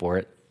reason for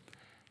it.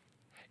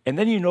 And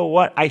then you know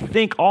what? I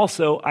think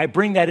also I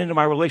bring that into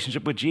my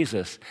relationship with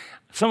Jesus.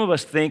 Some of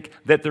us think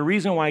that the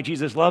reason why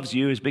Jesus loves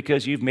you is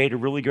because you've made a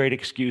really great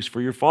excuse for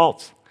your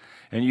faults.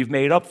 And you've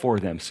made up for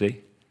them,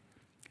 see?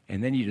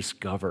 And then you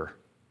discover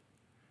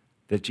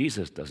that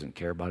Jesus doesn't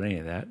care about any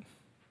of that.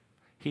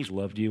 He's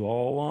loved you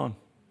all along.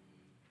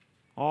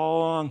 All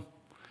along.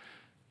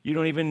 You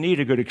don't even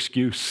need a good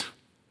excuse.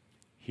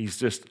 He's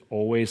just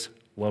always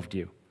loved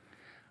you.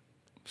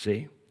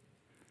 See?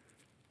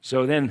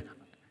 So then,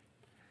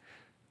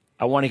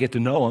 I want to get to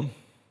know him.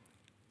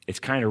 It's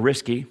kind of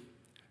risky.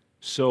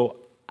 So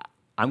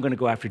I'm going to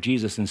go after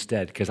Jesus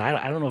instead, because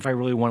I don't know if I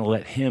really want to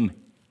let him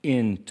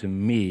into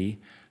me,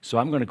 so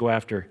I'm going to go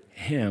after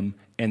him,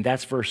 and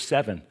that's verse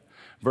 7.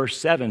 Verse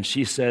 7,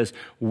 she says,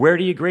 where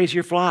do you graze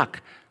your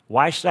flock?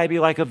 Why should I be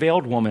like a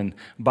veiled woman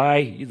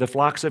by the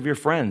flocks of your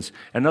friends?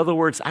 In other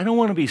words, I don't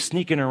want to be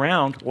sneaking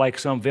around like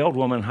some veiled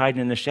woman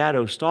hiding in the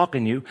shadows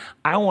stalking you.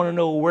 I want to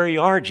know where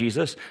you are,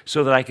 Jesus,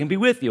 so that I can be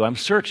with you. I'm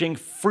searching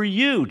for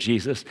you,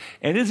 Jesus.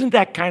 And isn't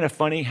that kind of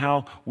funny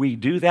how we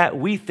do that?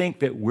 We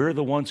think that we're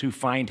the ones who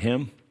find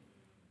him.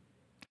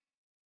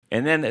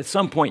 And then at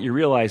some point you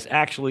realize,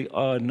 actually,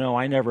 no,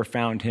 I never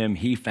found him.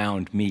 He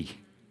found me.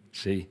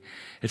 See,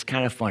 it's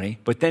kind of funny.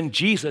 But then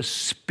Jesus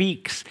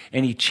speaks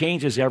and he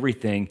changes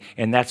everything.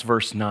 And that's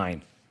verse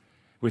 9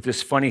 with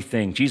this funny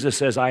thing. Jesus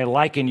says, I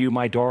liken you,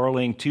 my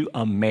darling, to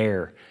a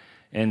mare.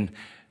 And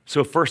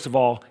so first of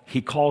all,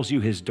 he calls you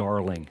his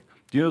darling.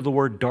 Do you know the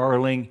word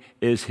darling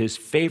is his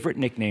favorite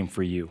nickname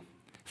for you?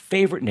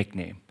 Favorite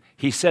nickname.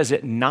 He says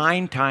it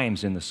 9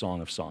 times in the Song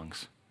of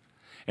Songs.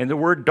 And the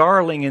word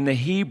darling in the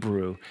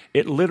Hebrew,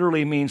 it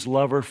literally means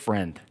lover,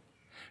 friend.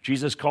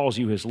 Jesus calls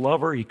you his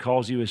lover. He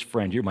calls you his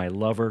friend. You're my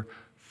lover,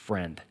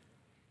 friend.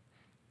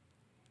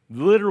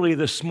 Literally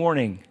this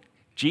morning,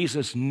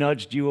 Jesus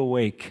nudged you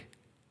awake.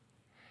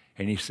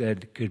 And he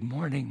said, good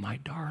morning, my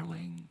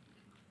darling.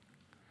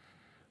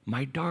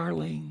 My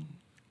darling.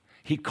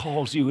 He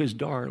calls you his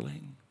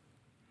darling.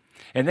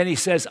 And then he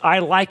says, I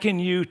liken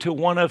you to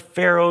one of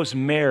Pharaoh's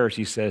mares,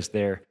 he says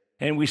there.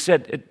 And we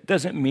said, it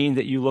doesn't mean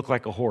that you look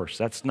like a horse.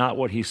 That's not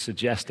what he's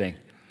suggesting.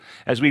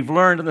 As we've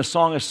learned in the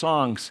Song of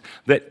Songs,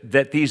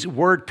 that these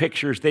word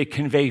pictures, they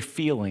convey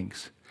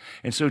feelings.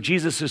 And so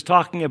Jesus is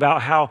talking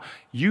about how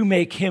you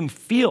make him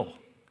feel.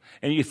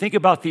 And you think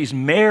about these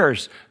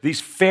mares,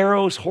 these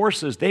Pharaoh's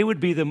horses, they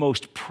would be the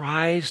most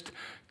prized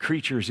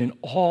creatures in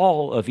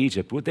all of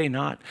Egypt, would they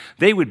not?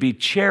 They would be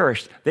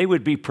cherished. They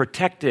would be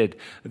protected.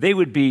 They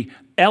would be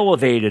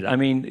elevated. I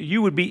mean,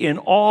 you would be in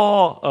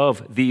awe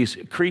of these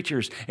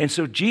creatures. And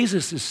so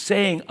Jesus is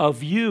saying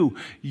of you,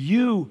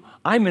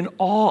 I'm in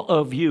awe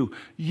of you.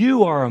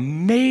 You are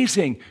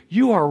amazing.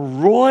 You are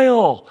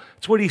royal.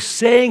 That's what he's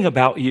saying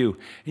about you.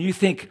 And you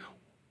think,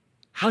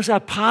 how's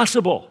that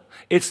possible?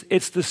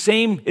 It's the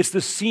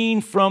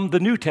scene from the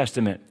New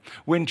Testament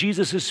when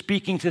Jesus is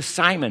speaking to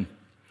Simon.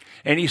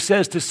 And he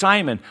says to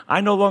Simon,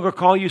 I no longer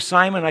call you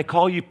Simon, I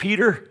call you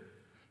Peter.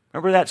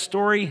 Remember that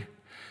story?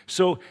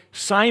 So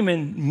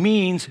Simon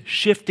means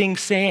shifting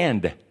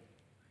sand.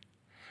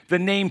 The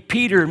name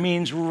Peter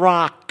means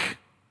rock.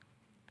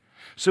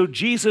 So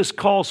Jesus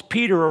calls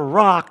Peter a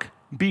rock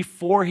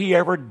before he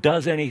ever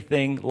does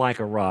anything like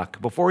a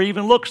rock, before he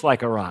even looks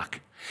like a rock.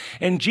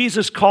 And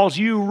Jesus calls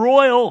you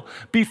royal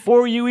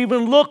before you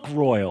even look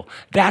royal.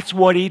 That's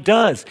what he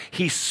does.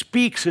 He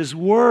speaks his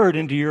word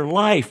into your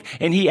life,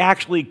 and he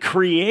actually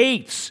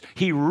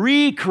he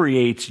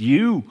recreates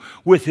you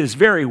with his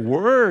very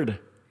word.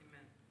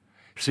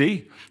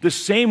 See, the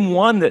same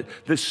one that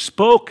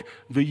spoke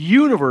the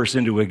universe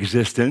into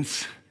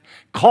existence,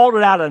 called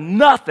it out of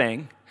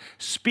nothing,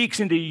 speaks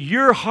into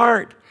your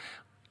heart.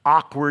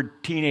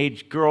 Awkward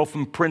teenage girl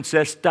from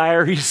Princess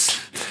Diaries.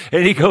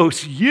 And he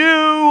goes, you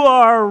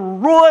are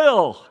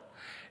royal.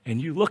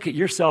 And you look at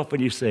yourself and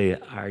you say,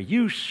 are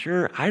you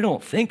sure? I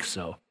don't think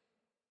so.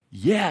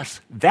 Yes,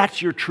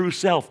 that's your true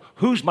self.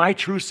 Who's my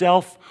true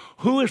self?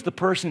 Who is the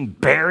person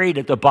buried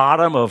at the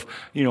bottom of,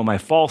 my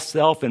false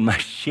self and my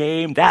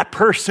shame? That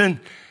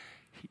person's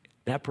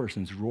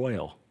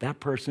royal. That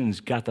person's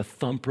got the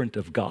thumbprint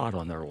of God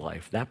on their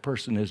life. That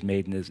person is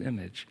made in his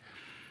image.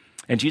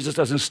 And Jesus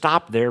doesn't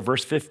stop there.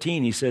 Verse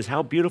 15, he says,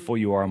 how beautiful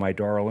you are, my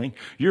darling.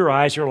 Your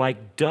eyes are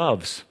like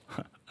doves.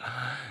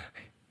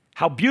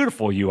 How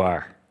beautiful you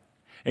are.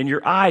 And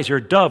your eyes are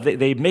dove.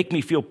 They make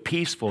me feel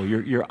peaceful.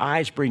 Your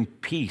eyes bring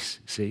peace,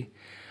 see?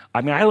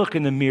 I look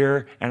in the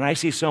mirror and I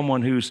see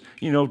someone who's,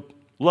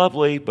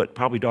 lovely, but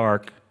probably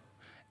dark.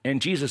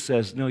 And Jesus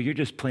says, no, you're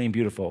just plain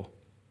beautiful.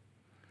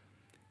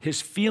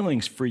 His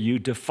feelings for you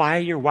defy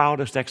your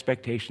wildest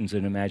expectations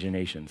and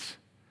imaginations.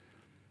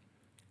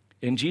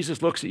 And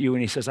Jesus looks at you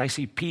and he says, I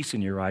see peace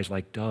in your eyes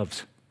like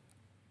doves.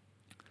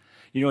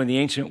 In the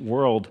ancient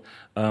world,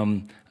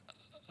 one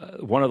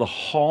of the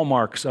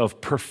hallmarks of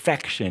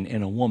perfection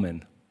in a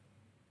woman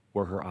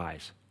were her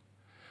eyes.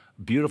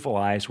 Beautiful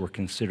eyes were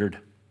considered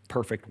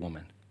perfect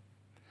woman.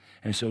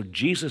 And so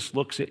Jesus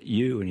looks at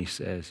you and he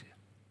says,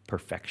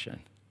 perfection.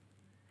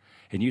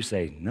 And you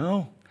say,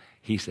 no.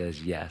 He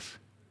says, yes.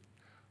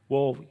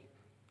 Well,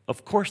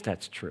 of course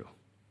that's true.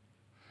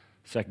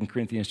 2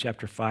 Corinthians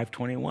chapter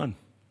 5:21.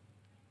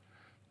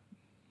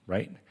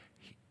 Right?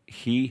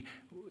 He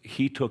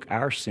took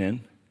our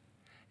sin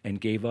and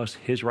gave us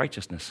his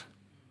righteousness.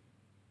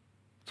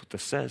 That's what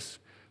this says.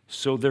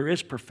 So there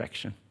is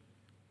perfection.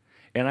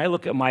 And I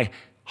look at my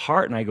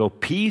heart and I go,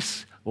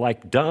 peace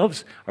like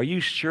doves? Are you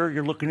sure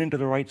you're looking into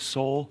the right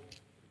soul?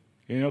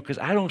 Because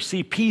I don't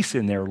see peace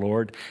in there,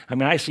 Lord.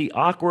 I see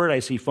awkward, I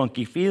see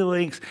funky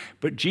feelings,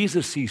 but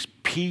Jesus sees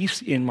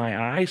peace in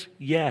my eyes,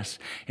 yes.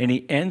 And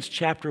he ends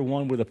chapter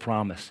 1 with a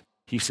promise.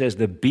 He says,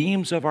 the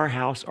beams of our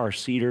house are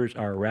cedars,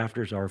 our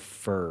rafters are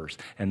firs.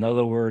 In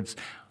other words,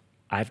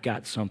 I've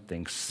got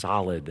something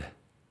solid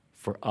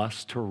for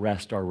us to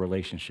rest our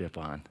relationship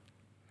on.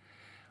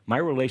 My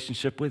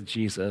relationship with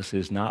Jesus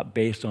is not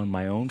based on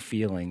my own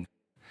feelings,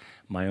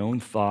 my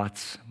own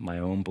thoughts, my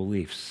own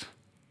beliefs.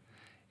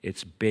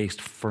 It's based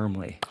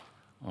firmly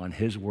on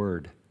his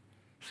word.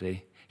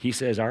 See? He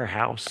says our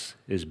house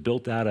is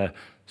built out of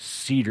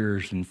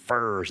cedars and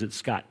firs.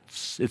 It's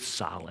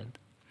solid.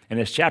 And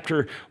as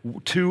chapter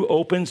 2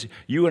 opens,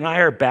 you and I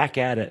are back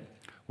at it.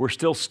 We're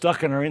still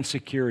stuck in our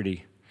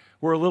insecurity.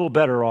 We're a little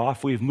better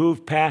off. We've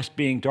moved past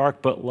being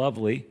dark but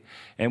lovely.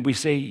 And we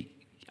say,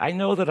 I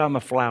know that I'm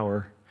a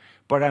flower,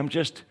 but I'm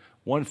just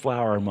one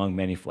flower among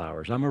many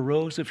flowers. I'm a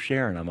rose of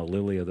Sharon. I'm a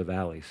lily of the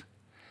valleys.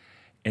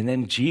 And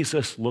then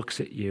Jesus looks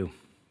at you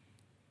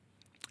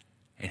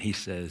and he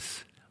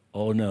says,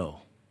 oh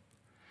no,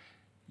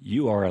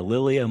 you are a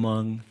lily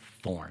among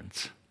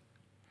thorns.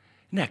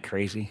 Isn't that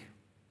crazy?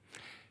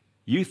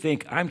 You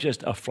think I'm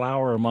just a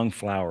flower among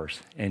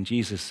flowers. And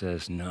Jesus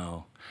says,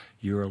 no,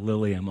 you're a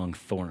lily among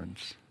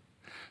thorns.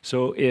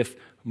 So if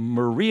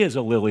Maria's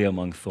a lily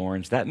among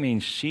thorns, that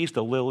means she's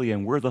the lily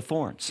and we're the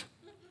thorns.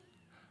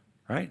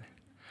 Right?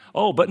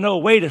 Oh, but no,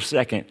 wait a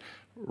second.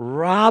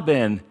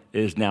 Robin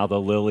is now the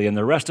lily and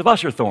the rest of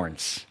us are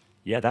thorns.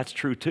 Yeah, that's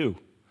true too.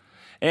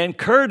 And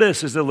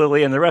Curtis is the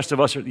lily and the rest of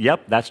us are,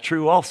 yep, that's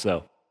true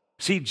also.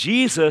 See,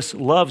 Jesus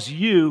loves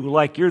you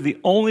like you're the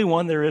only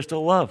one there is to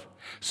love.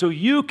 So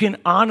you can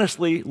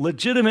honestly,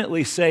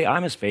 legitimately say,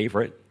 I'm his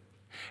favorite.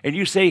 And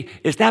you say,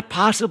 is that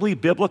possibly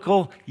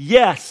biblical?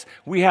 Yes,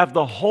 we have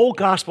the whole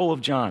Gospel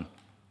of John.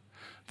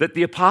 That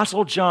the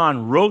Apostle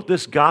John wrote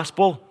this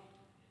gospel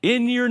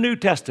in your New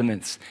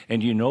Testaments.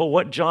 And you know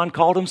what John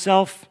called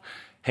himself?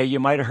 Hey, you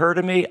might have heard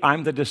of me.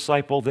 I'm the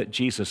disciple that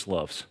Jesus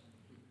loves.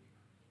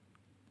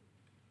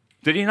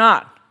 Did he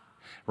not?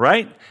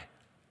 Right?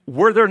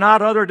 Were there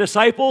not other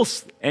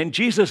disciples? And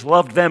Jesus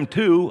loved them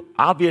too.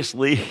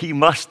 Obviously, he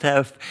must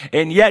have.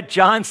 And yet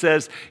John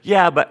says,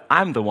 yeah, but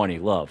I'm the one he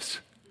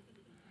loves.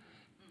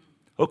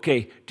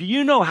 Okay, do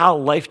you know how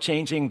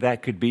life-changing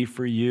that could be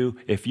for you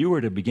if you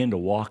were to begin to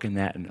walk in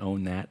that and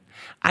own that?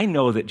 I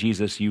know that,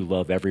 Jesus, you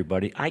love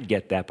everybody. I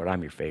get that, but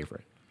I'm your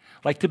favorite.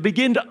 Like to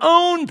begin to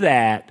own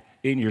that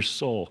in your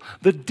soul.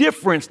 The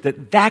difference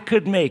that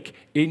could make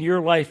in your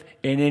life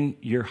and in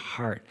your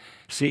heart.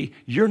 See,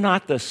 you're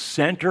not the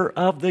center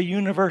of the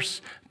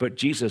universe, but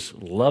Jesus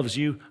loves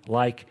you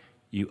like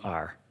you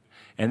are.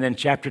 And then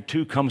chapter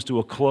 2 comes to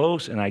a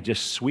close, and I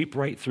just sweep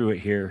right through it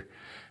here.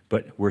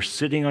 But we're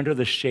sitting under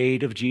the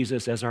shade of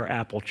Jesus as our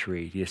apple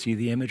tree. Do you see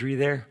the imagery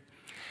there?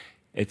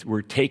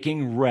 We're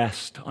taking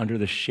rest under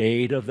the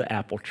shade of the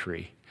apple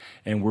tree,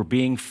 and we're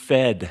being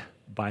fed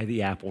by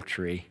the apple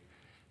tree.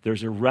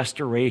 There's a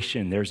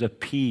restoration, there's a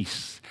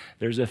peace,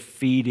 there's a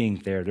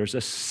feeding there, there's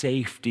a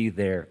safety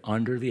there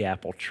under the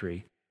apple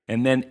tree.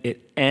 And then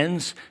it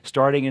ends,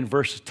 starting in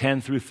verses 10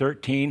 through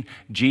 13,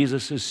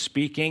 Jesus is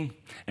speaking,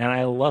 and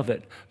I love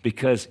it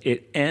because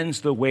it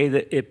ends the way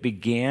that it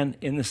began,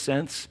 in the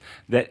sense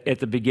that at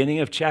the beginning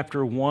of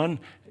chapter 1,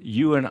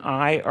 you and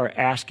I are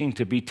asking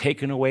to be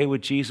taken away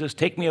with Jesus.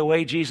 Take me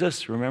away,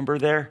 Jesus, remember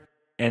there?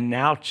 And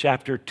now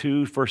chapter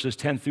 2, verses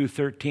 10 through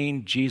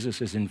 13,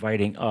 Jesus is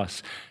inviting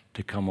us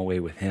to come away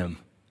with him.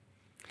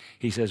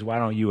 He says, why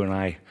don't you and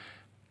I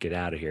get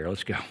out of here?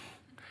 Let's go.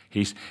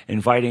 He's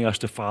inviting us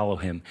to follow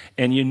him.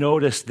 And you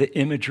notice the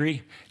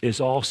imagery is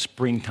all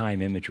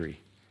springtime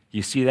imagery.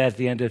 You see that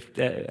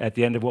at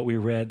the end of what we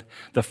read?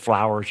 The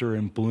flowers are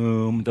in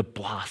bloom, the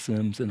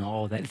blossoms and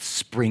all of that. It's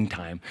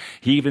springtime.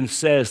 He even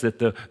says that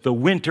the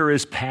winter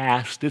is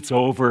past, it's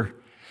over.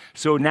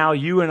 So now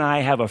you and I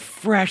have a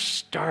fresh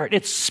start.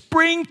 It's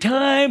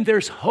springtime,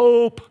 there's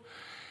hope.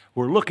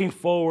 We're looking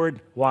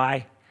forward.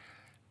 Why?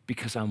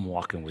 Because I'm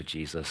walking with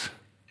Jesus.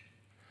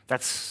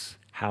 That's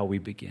how we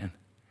begin.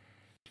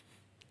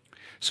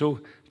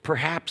 So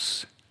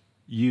perhaps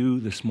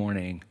you this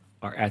morning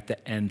are at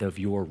the end of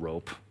your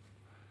rope.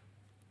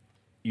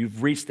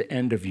 You've reached the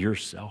end of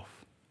yourself.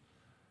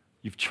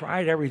 You've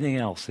tried everything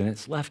else and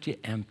it's left you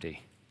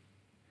empty.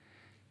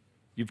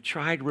 You've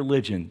tried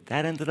religion.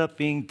 That ended up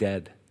being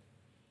dead.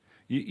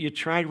 You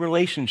tried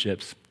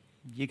relationships.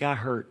 You got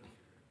hurt.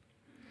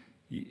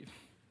 You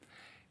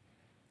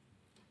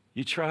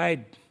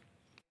tried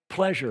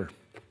pleasure.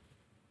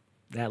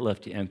 That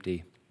left you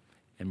empty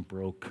and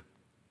broke.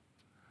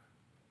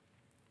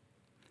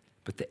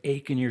 But the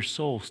ache in your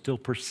soul still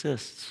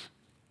persists.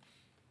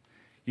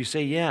 You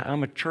say, yeah,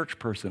 I'm a church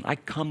person. I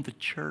come to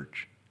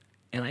church,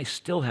 and I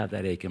still have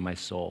that ache in my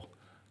soul.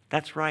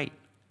 That's right.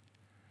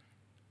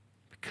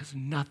 Because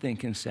nothing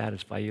can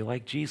satisfy you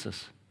like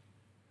Jesus.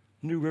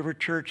 New River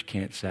Church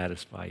can't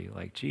satisfy you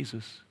like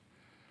Jesus.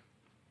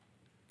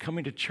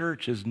 Coming to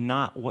church is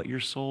not what your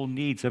soul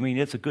needs. I mean,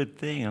 it's a good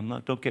thing.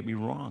 Don't get me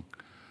wrong.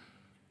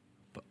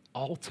 But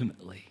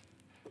ultimately,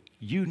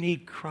 you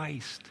need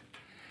Christ.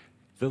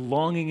 The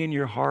longing in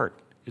your heart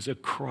is a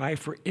cry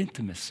for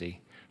intimacy,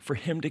 for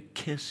him to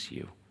kiss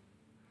you,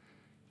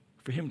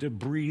 for him to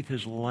breathe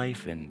his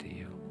life into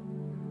you.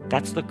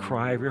 That's the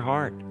cry of your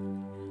heart.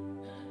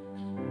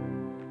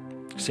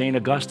 St.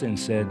 Augustine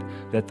said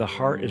that the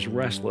heart is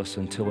restless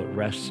until it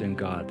rests in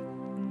God.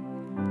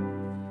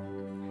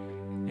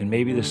 And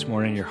maybe this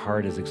morning your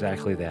heart is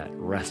exactly that,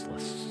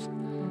 restless,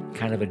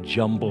 kind of a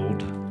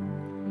jumbled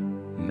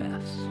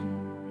mess.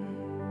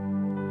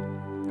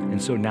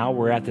 And so now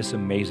we're at this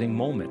amazing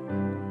moment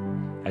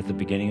at the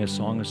beginning of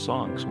Song of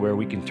Songs where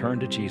we can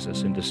turn to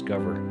Jesus and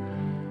discover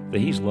that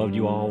he's loved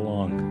you all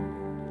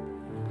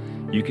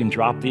along. You can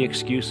drop the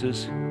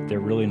excuses. They're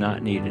really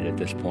not needed at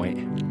this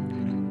point.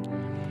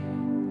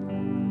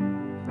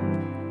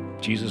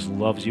 Jesus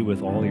loves you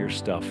with all your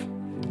stuff,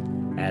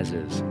 as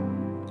is.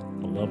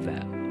 I love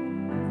that.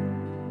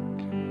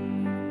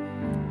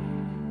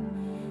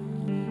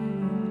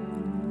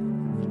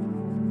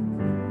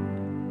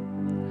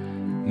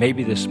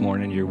 Maybe this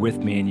morning you're with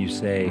me and you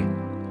say,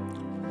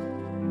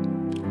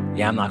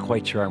 yeah, I'm not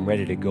quite sure I'm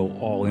ready to go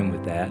all in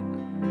with that.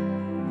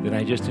 Then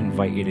I just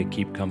invite you to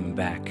keep coming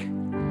back.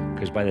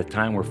 Because by the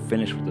time we're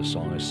finished with the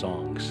Song of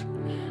Songs,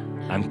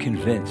 I'm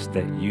convinced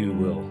that you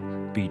will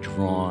be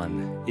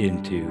drawn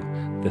into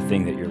the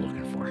thing that you're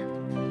looking for.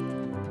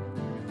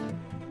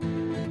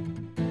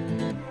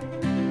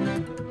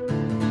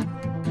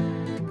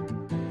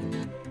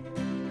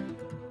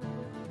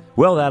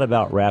 Well, that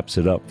about wraps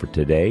it up for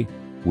today.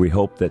 We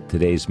hope that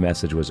today's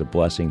message was a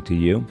blessing to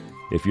you.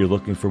 If you're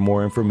looking for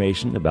more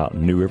information about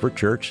New River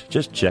Church,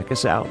 just check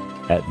us out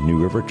at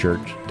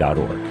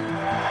newriverchurch.org.